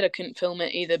it. They said I couldn't film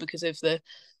it either because of the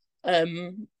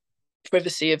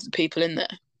privacy of the people in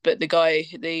there. But the guy,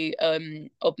 the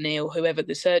Obni or whoever,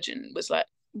 the surgeon, was like,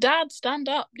 Dad, stand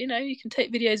up, you can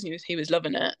take videos, and he was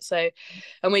loving it. So,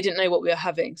 and we didn't know what we were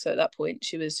having, so at that point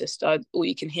she was just all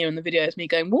you can hear on the video is me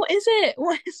going, what is it,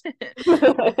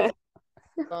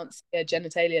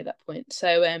 genitalia at that point.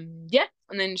 So yeah,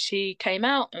 and then she came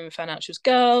out, and we found out she was a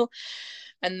girl,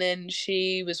 and then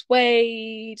she was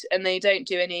weighed, and they don't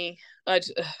do any. I'd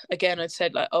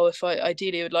said like, oh, if I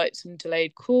ideally would like some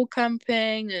delayed cord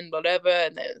clamping and whatever,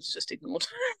 and it was just ignored.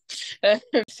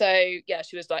 So yeah,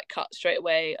 she was like cut straight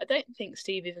away. I don't think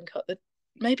Steve even cut the.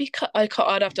 Maybe cut.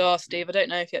 I'd have to ask Steve. I don't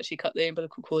know if he actually cut the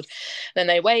umbilical cord. Then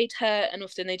they weighed her, and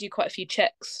often they do quite a few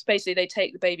checks. Basically, they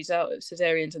take the babies out of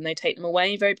cesareans and they take them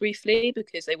away very briefly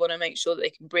because they want to make sure that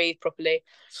they can breathe properly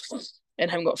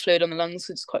and haven't got fluid on the lungs.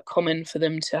 It's quite common for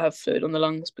them to have fluid on the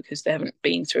lungs because they haven't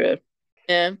been through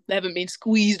they haven't been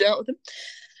squeezed out of them.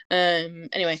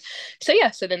 Anyway, so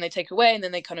yeah, so then they take her away, and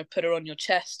then they kind of put her on your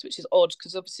chest, which is odd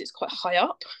because obviously it's quite high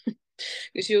up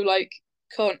because you're like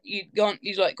you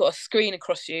like got a screen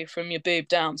across you from your boob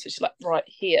down, so she's like right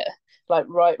here, like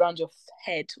right around your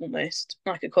head, almost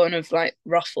like a kind of like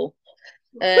ruffle.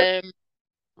 Yeah,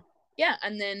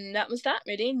 and then that was that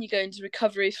really, and you go into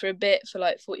recovery for a bit, for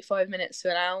like 45 minutes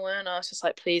to an hour, and I was just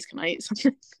like, please, can I eat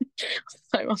something?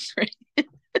 I'm hungry.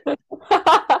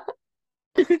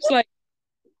 It's like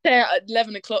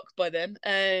 11 o'clock by then.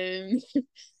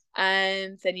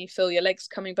 and then you feel your legs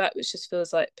coming back, which just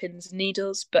feels like pins and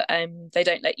needles. But they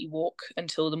don't let you walk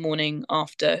until the morning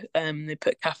after. They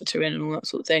put catheter in and all that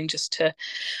sort of thing, just to.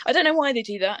 I don't know why they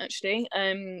do that actually.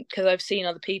 Because I've seen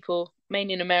other people,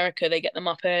 mainly in America, they get them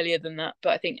up earlier than that.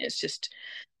 But I think it's just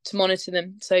to monitor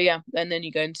them. So yeah, and then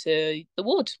you go into the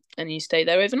ward and you stay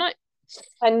there overnight.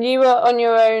 And you were on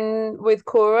your own with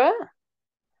Cora?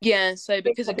 Yeah. So You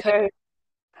because had of to COVID,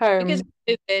 go because home.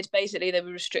 of COVID, basically they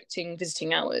were restricting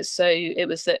visiting hours. So it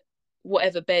was that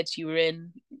whatever beds you were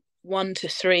in, 1 to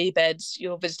 3 beds,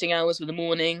 your visiting hours were the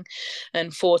morning,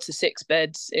 and 4 to 6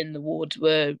 beds in the ward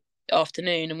were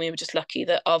afternoon. And we were just lucky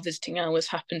that our visiting hours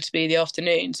happened to be the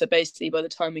afternoon. So basically, by the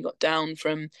time we got down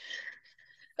from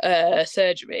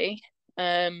surgery,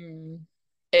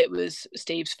 it was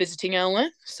Steve's visiting hour.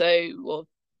 So, well,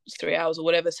 3 hours or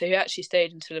whatever. So he actually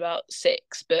stayed until about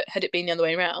 6. But had it been the other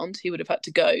way around, he would have had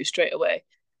to go straight away.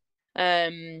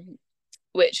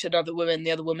 Which another woman,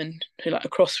 the other woman who like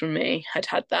across from me, had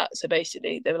that. So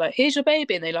basically, they were like, "Here's your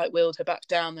baby," and they like wheeled her back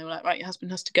down. They were like, "Right, your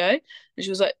husband has to go," and she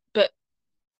was like, "But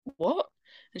what?"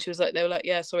 And she was like, "They were like,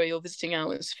 yeah, sorry, your visiting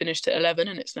hours finished at 11,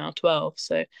 and it's now 12."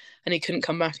 So, and he couldn't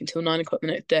come back until 9 o'clock the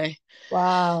next day.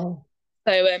 Wow.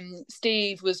 So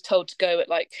Steve was told to go at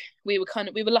like we were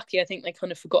lucky. I think they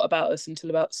kind of forgot about us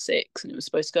until about 6, and it was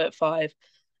supposed to go at 5.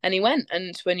 And he went.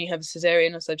 And when you have a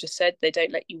cesarean, as I've just said, they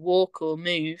don't let you walk or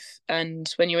move. And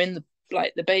when you're in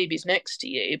the baby's next to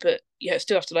you, but you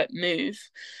still have to like move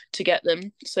to get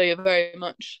them. So you're very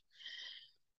much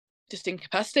just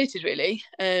incapacitated, really.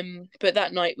 But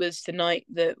that night was the night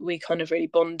that we kind of really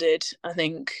bonded. I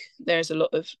think there's a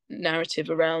lot of narrative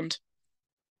around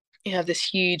you have this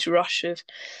huge rush of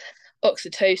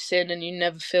oxytocin and you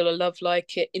never feel a love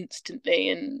like it instantly,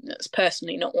 and that's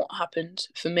personally not what happened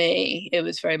for me. It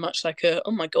was very much like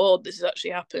oh my god, this has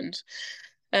actually happened.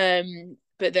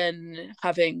 But then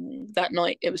having that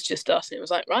night, it was just us, and it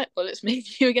was like, right, well, it's me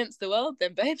and you against the world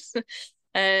then, babes.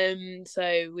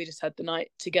 So we just had the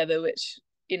night together, which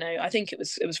I think it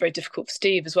was very difficult for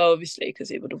Steve as well, obviously, because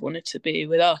he would have wanted to be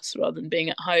with us rather than being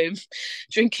at home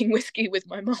drinking whiskey with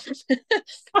my mum.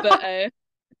 but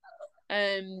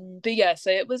but yeah,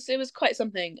 so it was quite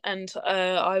something, and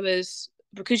I was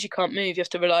because you can't move, you have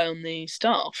to rely on the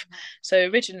staff. So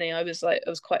originally, I was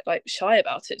quite like shy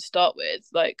about it to start with,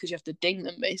 like because you have to ding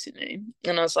them basically,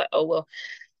 and I was like, oh well.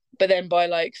 But then by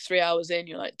like 3 hours in,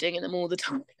 you're like dinging them all the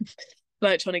time,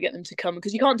 like trying to get them to come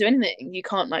because you can't do anything. You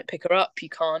can't like pick her up. You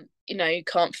can't, you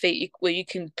can't feed. Well, you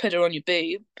can put her on your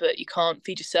boob, but you can't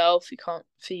feed yourself. You can't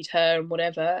feed her and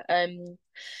whatever. And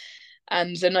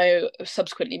then I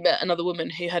subsequently met another woman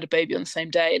who had a baby on the same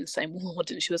day in the same ward,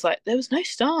 and she was like, "There was no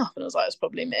staff," and I was like, "It's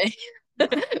probably me,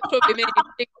 probably me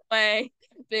away,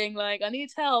 being like, I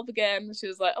need help again." And she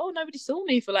was like, "Oh, nobody saw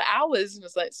me for like hours," and I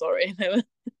was like, "Sorry,"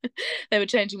 they were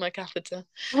changing my catheter.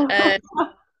 Um,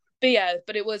 but yeah,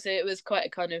 but it was quite a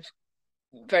kind of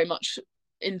very much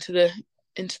into the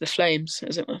into the flames,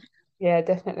 as it were. Yeah,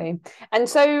 definitely. And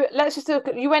so let's just look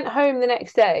you went home the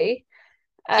next day,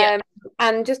 Yeah, um,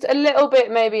 and just a little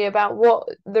bit maybe about what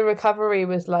the recovery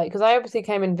was like, because I obviously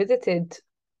came and visited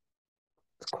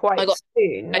I quite got.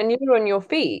 soon, and you were on your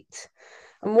feet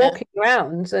and Yeah. walking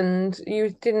around, and you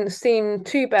didn't seem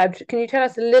too bad. Can you tell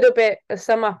us a little bit, a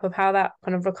sum up of how that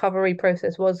kind of recovery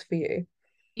process was for you?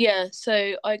 Yeah,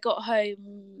 so I got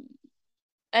home.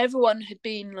 Everyone had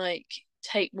been like,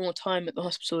 take more time at the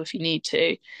hospital if you need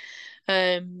to.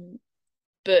 Um,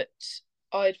 but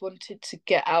I'd wanted to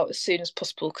get out as soon as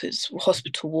possible because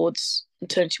hospital wards,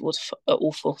 maternity wards are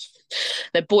awful.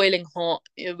 They're boiling hot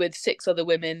with 6 other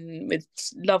women with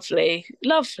lovely,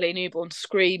 lovely newborns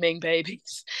screaming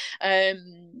babies.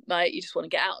 Like you just want to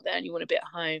get out there and you want to be at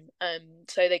home.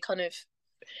 So they kind of,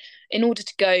 in order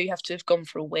to go, you have to have gone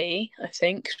for a wee, I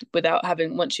think, without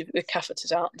having once you've the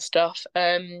catheters out and stuff.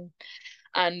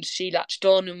 And she latched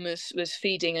on and was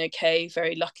feeding okay,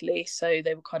 very luckily. So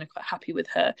they were kind of quite happy with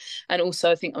her. And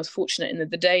also, I think I was fortunate in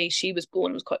that the day she was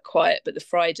born was quite quiet, but the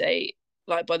Friday,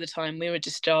 like by the time we were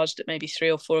discharged at maybe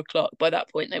 3 or 4 o'clock, by that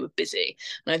point they were busy,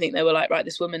 and I think they were like, right,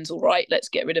 this woman's all right, let's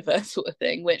get rid of her, sort of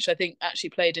thing, which I think actually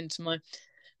played into my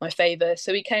favor.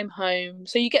 So we came home.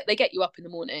 So they get you up in the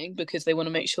morning because they want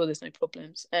to make sure there's no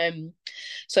problems.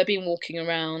 So I've been walking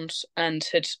around and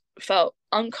had felt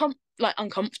uncomfortable.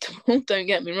 Don't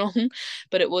get me wrong,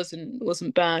 but it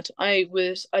wasn't bad. I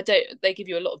don't. They give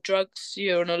you a lot of drugs.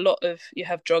 You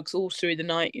have drugs all through the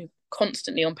night. You're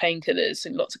constantly on painkillers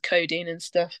and lots of codeine and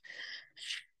stuff.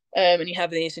 And you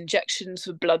have these injections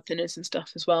for blood thinners and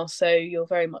stuff as well. So you're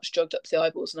very much drugged up to the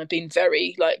eyeballs, and I've been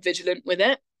very like vigilant with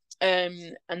it.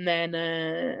 And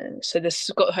then so this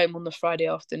got home on the Friday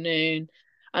afternoon,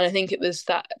 And I think it was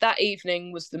that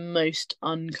evening was the most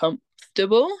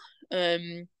uncomfortable.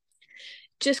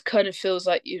 Just kind of feels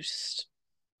like you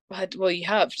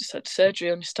have just had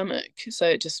surgery on your stomach, so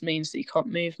it just means that you can't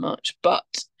move much.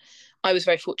 But I was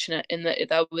very fortunate in that it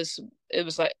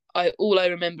was like all I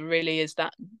remember really is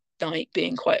that night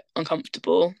being quite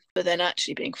uncomfortable, but then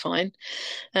actually being fine.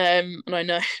 And I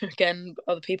know again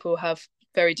other people have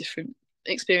very different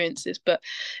experiences, but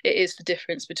it is the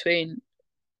difference between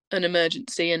an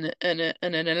emergency and an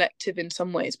elective in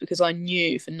some ways, because I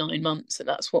knew for 9 months that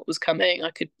that's what was coming.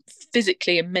 I could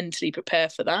physically and mentally prepare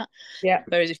for that. Yeah.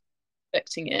 Whereas if you're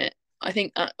expecting it, I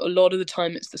think a lot of the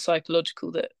time it's the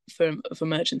psychological that of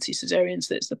emergency cesareans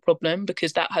that's the problem,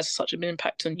 because that has such an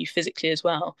impact on you physically as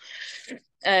well.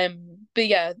 But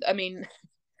yeah, I mean,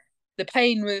 the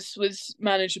pain was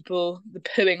manageable. The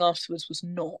pooing afterwards was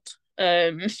not.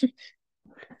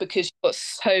 Because you've got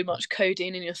so much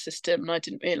codeine in your system, and I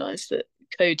didn't realise that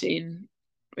codeine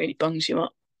really bungs you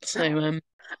up. So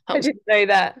I didn't know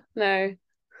that. No.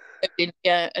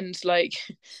 Yeah, and like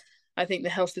I think the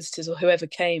health visitors or whoever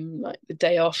came like the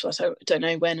day after, I don't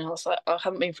know when, and I was like, I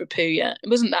haven't been for a poo yet. It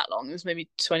wasn't that long. It was maybe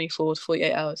 24 to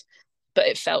 48 hours, but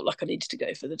it felt like I needed to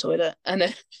go for the toilet, and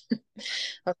then I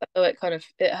was like, oh,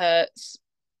 it hurts.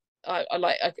 I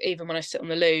like even when I sit on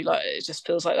the loo, like it just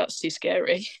feels like that's too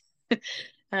scary.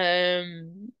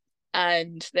 And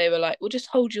they were like, well, just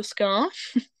hold your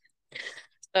scarf. So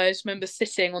I just remember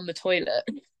sitting on the toilet,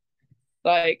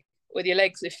 like with your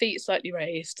legs, your feet slightly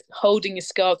raised, holding your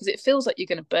scarf, because it feels like you're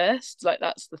going to burst. Like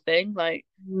that's the thing. Like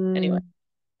anyway,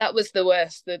 that was the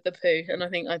worst, the poo. And I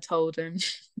think I told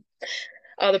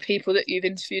other people that you've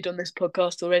interviewed on this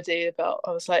podcast already about,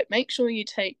 I was like, make sure you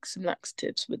take some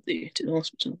laxatives with you to the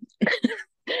hospital.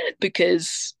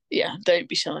 Because yeah, don't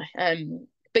be shy.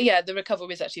 But yeah, the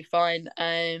recovery is actually fine.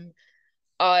 And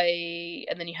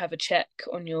then you have a check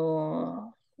on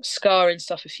your scar and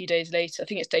stuff a few days later. I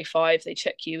think it's day 5. They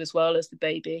check you as well as the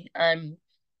baby.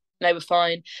 They were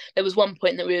fine. There was one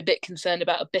point that we were a bit concerned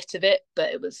about a bit of it,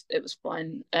 but it was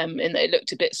fine. And it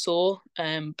looked a bit sore.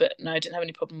 But no, I didn't have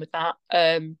any problem with that.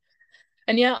 And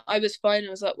yeah, I was fine. I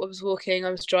was walking,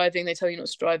 I was driving. They tell you not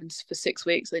to drive for 6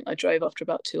 weeks. I think I drove after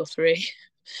about 2 or 3.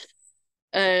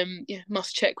 Yeah,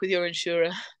 must check with your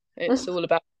insurer. It's all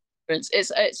about insurance.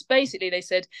 It's basically, they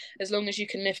said, as long as you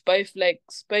can lift both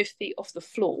feet off the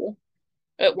floor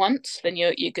at once, then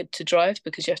you're good to drive,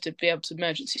 because you have to be able to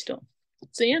emergency stop.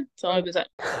 So yeah, so I was at.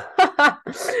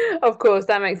 Of course,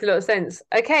 that makes a lot of sense.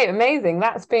 Okay, amazing.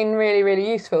 That's been really, really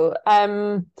useful.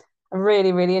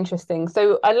 Really, really interesting.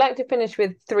 So I'd like to finish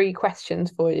with 3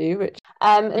 questions for you, which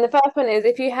and the first one is,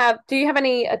 do you have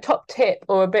a top tip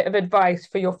or a bit of advice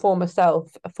for your former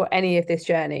self for any of this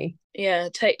journey? Yeah,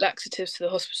 take laxatives to the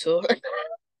hospital.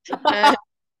 No,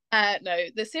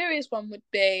 the serious one would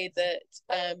be that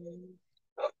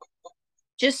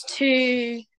just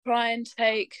to try and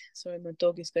take. Sorry, my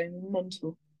dog is going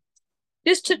mental.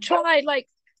 Just to try, like,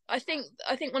 I think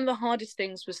one of the hardest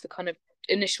things was the kind of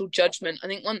initial judgment. I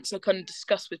think once I kind of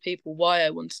discussed with people why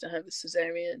I wanted to have a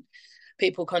cesarean,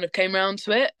 people kind of came around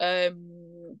to it.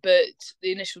 But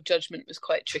the initial judgment was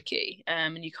quite tricky,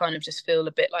 and you kind of just feel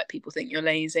a bit like people think you're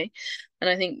lazy.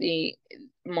 And I think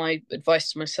my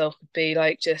advice to myself would be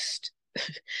like, just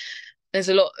there's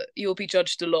a lot, you'll be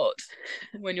judged a lot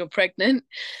when you're pregnant,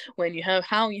 when you have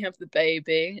how you have the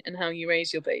baby and how you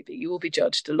raise your baby. You will be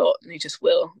judged a lot, and you just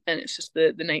will, and it's just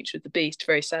the nature of the beast,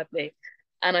 very sadly.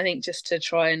 And I think just to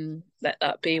try and let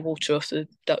that be water off the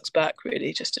duck's back,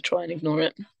 really, just to try and ignore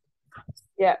it.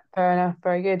 Yeah, fair enough.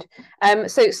 Very good.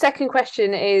 So second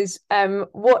question is,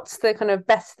 what's the kind of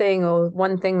best thing or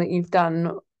one thing that you've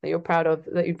done that you're proud of,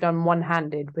 that you've done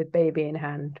one-handed with baby in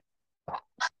hand?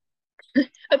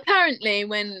 Apparently,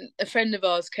 when a friend of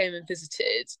ours came and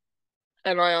visited,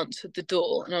 and I answered the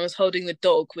door, and I was holding the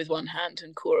dog with one hand,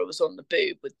 and Cora was on the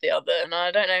boob with the other, and I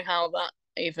don't know how that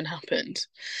even happened,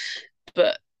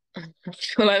 but I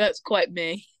feel like that's quite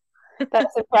me.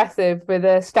 That's impressive with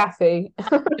a staffy.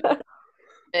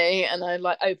 And I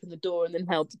like opened the door and then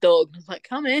held the dog, and I was like,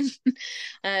 "Come in."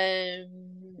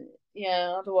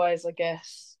 Yeah. Otherwise, I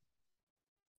guess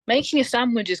making a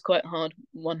sandwich is quite hard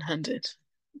one-handed.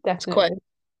 Definitely. It's quite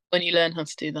when you learn how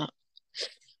to do that.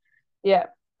 Yeah.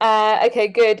 Okay,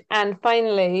 good. And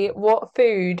finally, what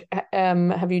food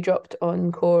have you dropped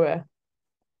on Cora?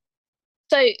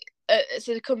 So it's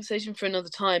a conversation for another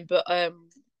time, but I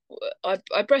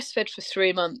breastfed for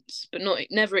 3 months, but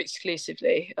never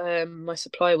exclusively. My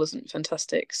supply wasn't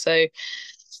fantastic, so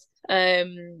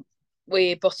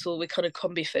we kind of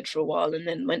combi fed for a while, and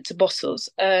then went to bottles.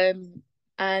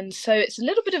 And so it's a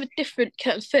little bit of a different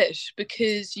kettle of fish,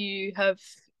 because you have,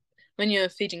 when you're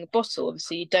feeding a bottle,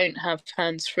 obviously you don't have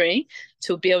hands free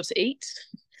to be able to eat.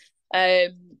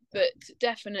 But she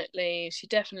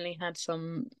definitely had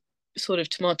some sort of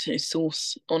tomato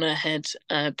sauce on her head,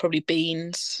 probably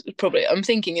beans. Probably, I'm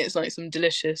thinking it's like some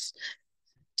delicious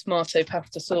tomato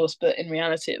pasta sauce, but in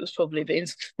reality, it was probably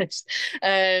beans.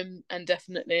 And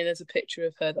definitely, there's a picture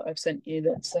of her that I've sent you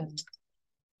that's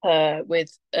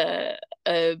with a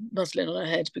muslin on her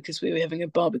head because we were having a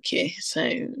barbecue.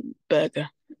 So burger.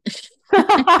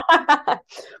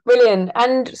 Brilliant.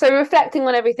 And so, reflecting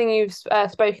on everything you've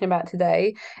spoken about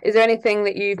today, is there anything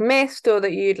that you've missed or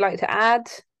that you'd like to add?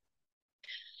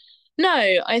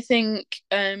 No, I think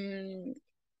the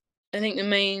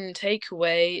main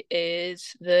takeaway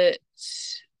is that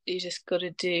you just got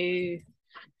to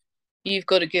you've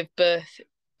got to give birth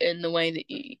in the way that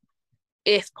you,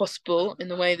 if possible, in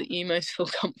the way that you most feel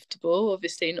comfortable.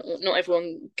 Obviously, not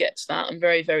everyone gets that. I'm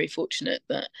very, very fortunate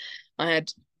that I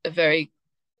had the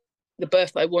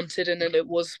birth I wanted, and that it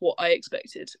was what I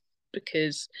expected.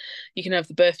 Because you can have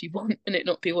the birth you want and it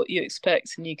not be what you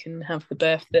expect, and you can have the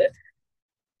birth that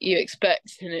you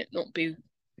expect and it not be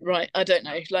right. I don't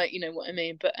know, like, you know what I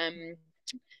mean. But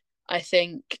I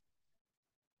think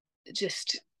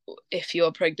just if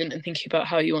you're pregnant and thinking about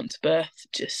how you want to birth,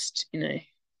 just,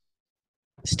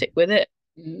 stick with it.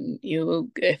 You will,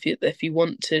 if you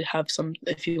want to have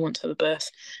a birth,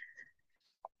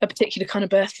 a particular kind of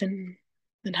birth, then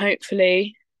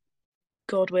hopefully,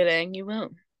 God willing, you will.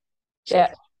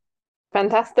 Yeah,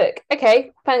 fantastic.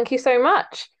 Okay, thank you so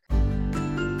much.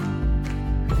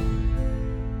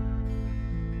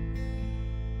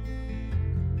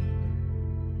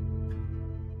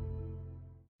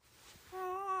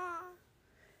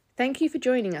 Thank you for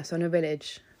joining us on A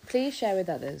Village. Please share with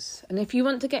others. And if you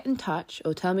want to get in touch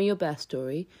or tell me your birth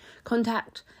story,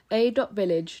 contact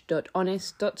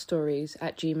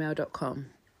a.village.honest.stories@gmail.com.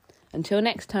 Until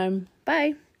next time,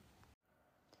 bye.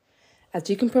 As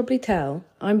you can probably tell,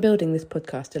 I'm building this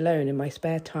podcast alone in my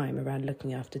spare time around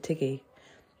looking after Tiggy.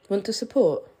 Want to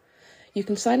support? You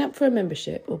can sign up for a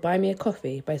membership or buy me a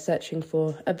coffee by searching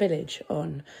for A Village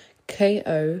on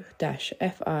ko-fi.com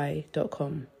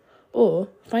or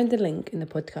find the link in the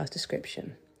podcast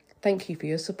description. Thank you for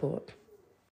your support.